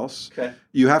anywhere else. Okay.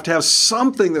 You have to have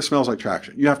something that smells like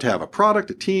traction. You have to have a product,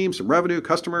 a team, some revenue,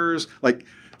 customers,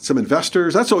 some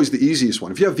investors. That's always the easiest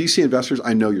one. If you have VC investors,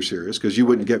 I know you're serious because you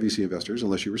wouldn't get VC investors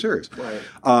unless you were serious. Right.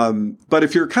 But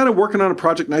if you're kind of working on a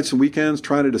project nights and weekends,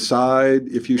 trying to decide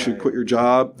if you should quit your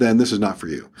job, then this is not for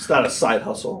you. It's not a side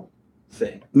hustle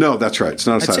thing. No, that's right. It's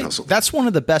not a side hustle. That's one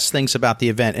of the best things about the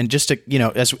event. And just to,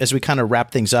 as we kind of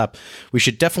wrap things up, we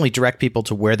should definitely direct people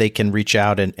to where they can reach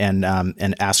out and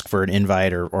ask for an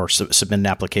invite or submit an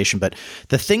application. But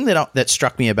the thing that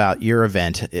struck me about your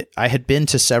event, I had been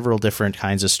to several different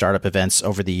kinds of startup events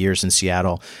over the years in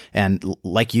Seattle. And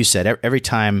like you said, every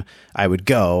time I would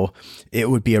go, it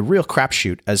would be a real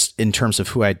crapshoot as in terms of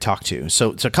who I'd talk to.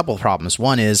 So it's a couple of problems.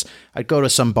 One is I'd go to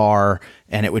some bar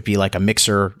and it would be like a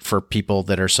mixer for people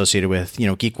that are associated with,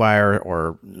 GeekWire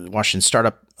or Washington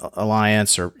Startup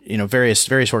Alliance or,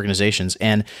 various organizations.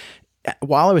 And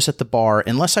while I was at the bar,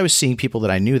 unless I was seeing people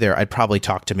that I knew there, I'd probably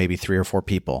talk to maybe 3 or 4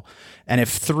 people. And if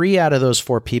 3 out of those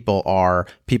 4 people are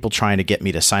people trying to get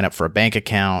me to sign up for a bank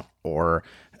account or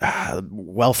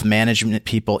wealth management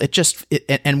people,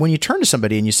 and when you turn to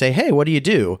somebody and you say, hey, what do you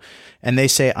do? And they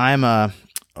say, I'm a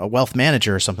a wealth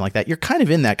manager or something like that, you're kind of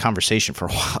in that conversation for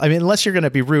a while. I mean, unless you're going to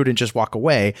be rude and just walk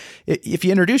away. If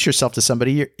you introduce yourself to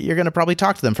somebody, you're going to probably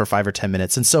talk to them for 5 or 10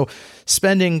 minutes. And so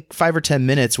spending 5 or 10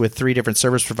 minutes with 3 different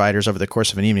service providers over the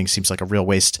course of an evening seems like a real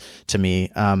waste to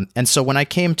me. And so when I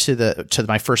came to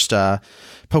my first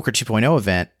Poker 2.0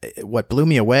 event, what blew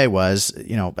me away was,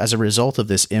 as a result of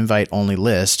this invite only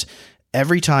list,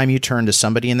 every time you turn to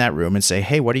somebody in that room and say,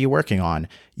 hey, what are you working on?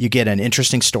 You get an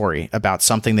interesting story about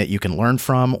something that you can learn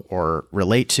from or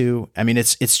relate to. I mean,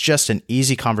 it's just an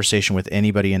easy conversation with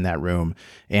anybody in that room.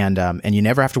 And you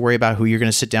never have to worry about who you're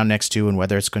going to sit down next to and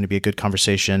whether it's going to be a good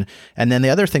conversation. And then the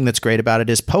other thing that's great about it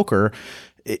is poker.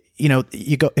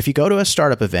 If you go to a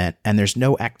startup event and there's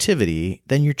no activity,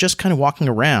 then you're just kind of walking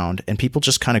around and people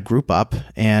just kind of group up.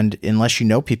 And unless you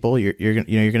know people, you're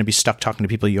going to be stuck talking to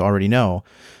people you already know.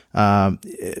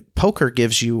 Poker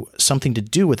gives you something to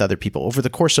do with other people over the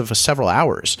course of several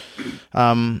hours.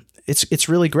 It's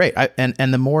really great.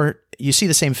 And the more you see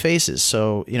the same faces.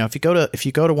 So, if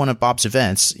you go to one of Bob's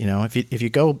events, if you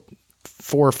go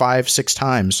 4, 5, 6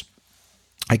 times,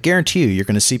 I guarantee you're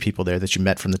going to see people there that you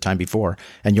met from the time before,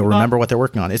 and you'll remember what they're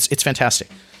working on. It's fantastic.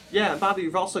 Yeah, and Bobby,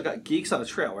 you've also got Geeks on the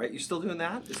Trail, right? You still doing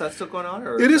that? Is that still going on?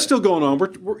 Or it is still going on. We're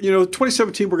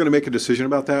 2017, we're going to make a decision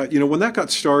about that. When that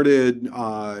got started,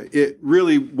 it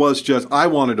really was just, I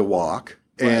wanted to walk.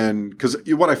 Right. And because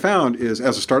what I found is,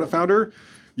 as a startup founder,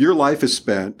 your life is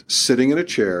spent sitting in a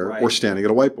chair right. or standing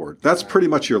at a whiteboard. That's right. pretty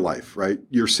much your life, right?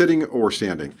 You're sitting or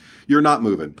standing. You're not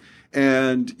moving.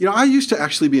 And, I used to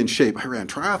actually be in shape. I ran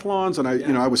triathlons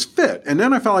and I was fit. And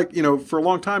then I felt like, for a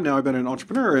long time now, I've been an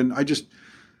entrepreneur and I just,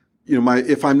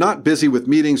 if I'm not busy with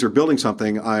meetings or building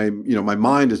something, my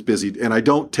mind is busy and I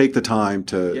don't take the time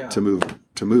to move.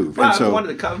 Well, and so I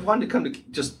wanted to come to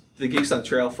just the Geeks on the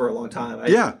Trail for a long time.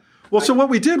 So what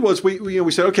we did was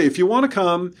we said, okay, if you want to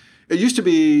come, it used to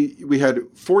be, we had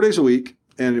 4 days a week.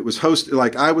 And it was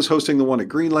I was hosting the one at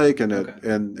Green Lake, and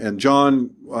and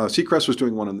John Seacrest was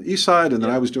doing one on the east side, and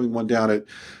then I was doing one down at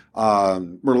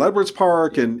Myrtle Edwards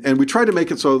Park, and we tried to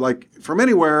make it so from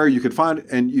anywhere you could find,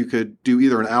 and you could do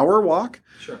either an hour walk,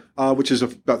 sure. Which is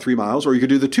about 3 miles, or you could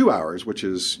do the 2 hours, which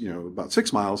is about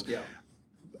 6 miles. Yeah.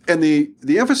 And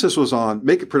the emphasis was on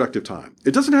make it productive time.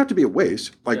 It doesn't have to be a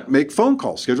waste. Make phone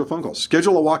calls,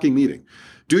 schedule a walking meeting.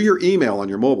 Do your email on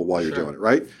your mobile while you're doing it,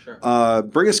 right? Sure.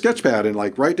 Bring a sketch pad and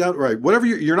write down, whatever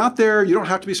you're not there. You don't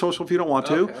have to be social if you don't want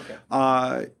to.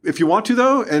 Okay. If you want to,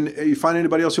 though, and you find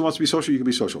anybody else who wants to be social, you can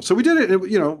be social. So we did it. And,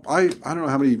 I don't know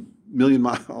how many million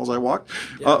miles I walked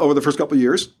over the first couple of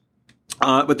years.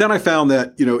 But then I found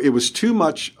that, it was too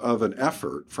much of an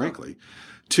effort, frankly,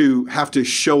 to have to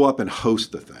show up and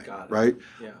host the thing, right?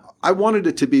 Yeah. I wanted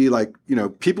it to be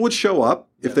people would show up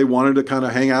if they wanted to kind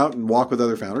of hang out and walk with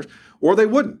other founders. Or they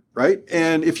wouldn't, right?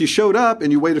 And if you showed up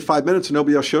and you waited 5 minutes and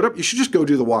nobody else showed up, you should just go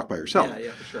do the walk by yourself. Yeah,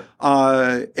 for sure.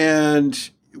 And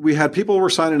we had people who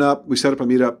were signing up. We set up a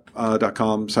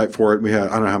meetup.com site for it. We had,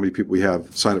 I don't know how many people we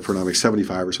have signed up for now,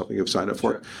 75 or something have signed up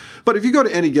for it. But if you go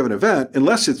to any given event,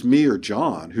 unless it's me or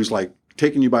John who's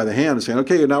taking you by the hand and saying,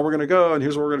 okay, now we're going to go and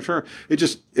here's what we're going to turn.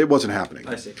 It wasn't happening.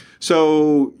 I see.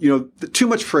 So, too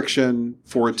much friction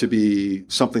for it to be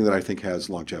something that I think has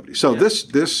longevity. So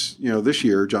this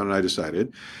year, John and I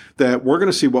decided that we're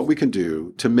going to see what we can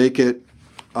do to make it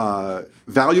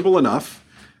valuable enough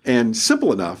and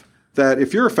simple enough that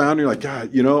if you're a founder, you're like,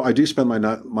 God, I do spend my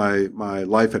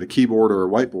life at a keyboard or a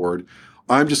whiteboard.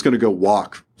 I'm just going to go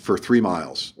walk for 3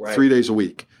 miles, 3 days a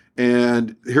week.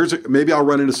 And maybe I'll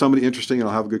run into somebody interesting and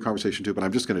I'll have a good conversation too, but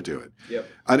I'm just going to do it. Yep.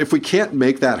 And if we can't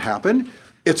make that happen,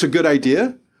 it's a good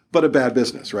idea, but a bad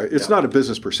business, right? It's not a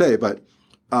business per se, but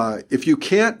if you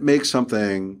can't make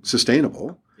something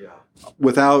sustainable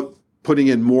without putting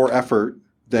in more effort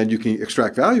than you can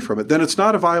extract value from it, then it's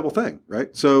not a viable thing,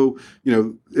 right? So,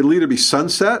 it'll either be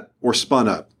sunset or spun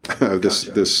up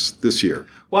this year.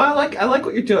 Well, I like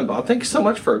what you're doing, Bob. Thank you so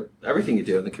much for everything you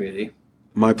do in the community.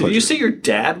 My pleasure. Did you see your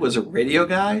dad was a radio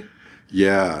guy?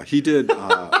 Yeah, he did. He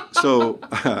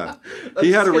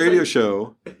had a radio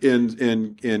show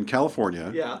in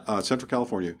California, Central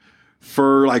California,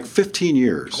 for 15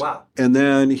 years. Wow! And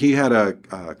then he had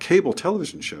a cable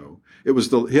television show. It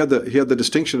was he had the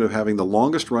distinction of having the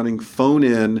longest running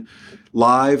phone-in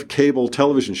live cable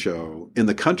television show in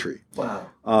the country. Wow!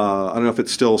 I don't know if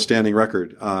it's still a standing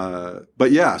record,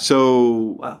 but yeah.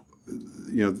 So wow.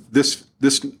 This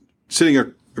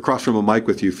sitting across from a mic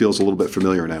with you feels a little bit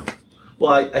familiar now.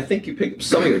 Well, I think you picked up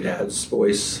some of your dad's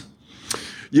voice.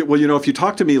 Yeah, well, if you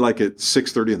talk to me at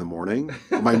 6:30 in the morning,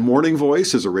 my morning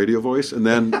voice is a radio voice, and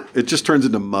then it just turns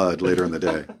into mud later in the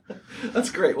day. That's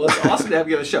great. Well, it's awesome to have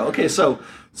you on the show. Okay, so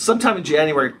sometime in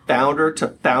January,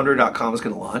 founder2founder.com is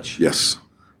going to launch. Yes.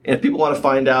 And if people want to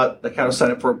find out how to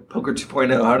sign up for Poker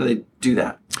 2.0, how do they do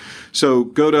that? So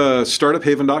go to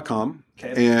startuphaven.com,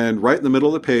 Okay. and right in the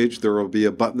middle of the page, there will be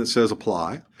a button that says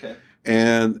apply. Okay.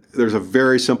 And there's a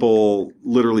very simple,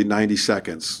 literally 90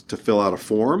 seconds to fill out a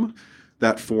form.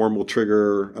 That form will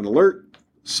trigger an alert.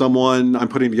 I'm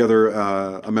putting together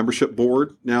a membership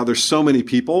board. Now, there's so many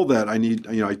people that I need,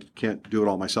 I can't do it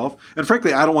all myself. And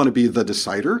frankly, I don't want to be the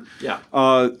decider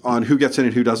on who gets in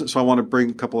and who doesn't. So I want to bring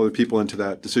a couple other people into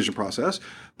that decision process.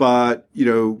 But,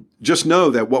 just know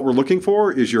that what we're looking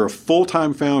for is you're a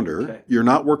full-time founder. Okay. You're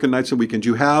not working nights and weekends.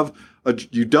 You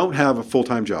don't have a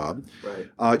full-time job.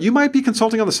 Right. You might be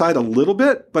consulting on the side a little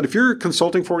bit, but if you're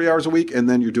consulting 40 hours a week and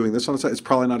then you're doing this on the side, it's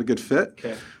probably not a good fit.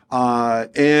 Okay.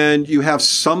 And you have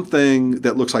something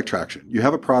that looks like traction. You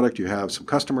have a product, you have some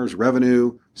customers,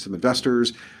 revenue, some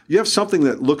investors. You have something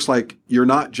that looks like you're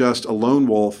not just a lone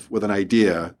wolf with an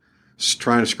idea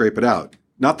trying to scrape it out.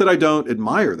 Not that I don't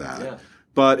admire that,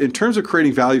 but in terms of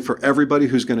creating value for everybody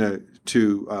who's going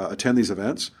to attend these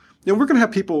events, we're going to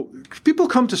have people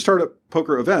come to startup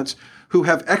poker events who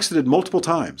have exited multiple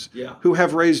times, who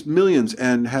have raised millions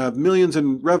and have millions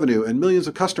in revenue and millions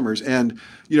of customers. And,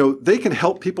 they can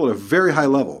help people at a very high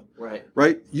level,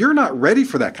 right? You're not ready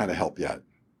for that kind of help yet,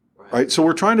 right? So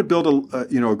we're trying to build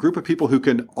a group of people who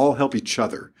can all help each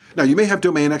other. Now, you may have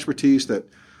domain expertise that,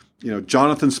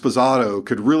 Jonathan Spazzato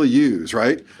could really use,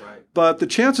 right? But the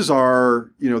chances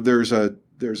are, there's a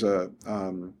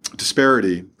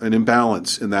disparity, an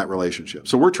imbalance in that relationship.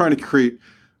 So we're trying to create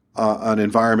an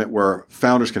environment where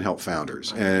founders can help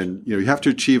founders. And you have to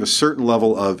achieve a certain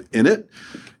level of in it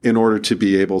in order to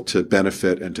be able to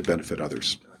benefit and to benefit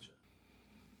others.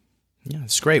 Yeah,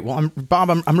 it's great. Well, Bob,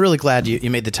 I'm really glad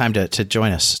you made the time to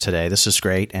join us today. This is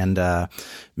great. And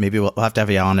maybe we'll have to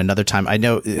have you on another time. I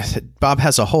know Bob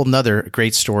has a whole nother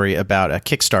great story about a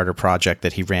Kickstarter project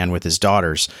that he ran with his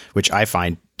daughters, which I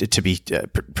find to be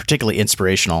particularly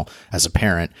inspirational as a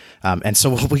parent. And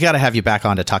so we got to have you back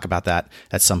on to talk about that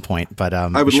at some point. But I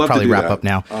would we should love probably to do wrap that. up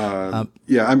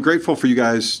now. I'm grateful for you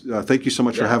guys. Thank you so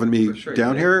much for having me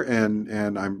down here.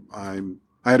 And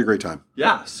I had a great time.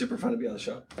 Yeah, super fun to be on the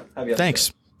show. Have you on the show.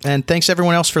 Thanks. And thanks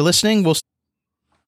everyone else for listening. We'll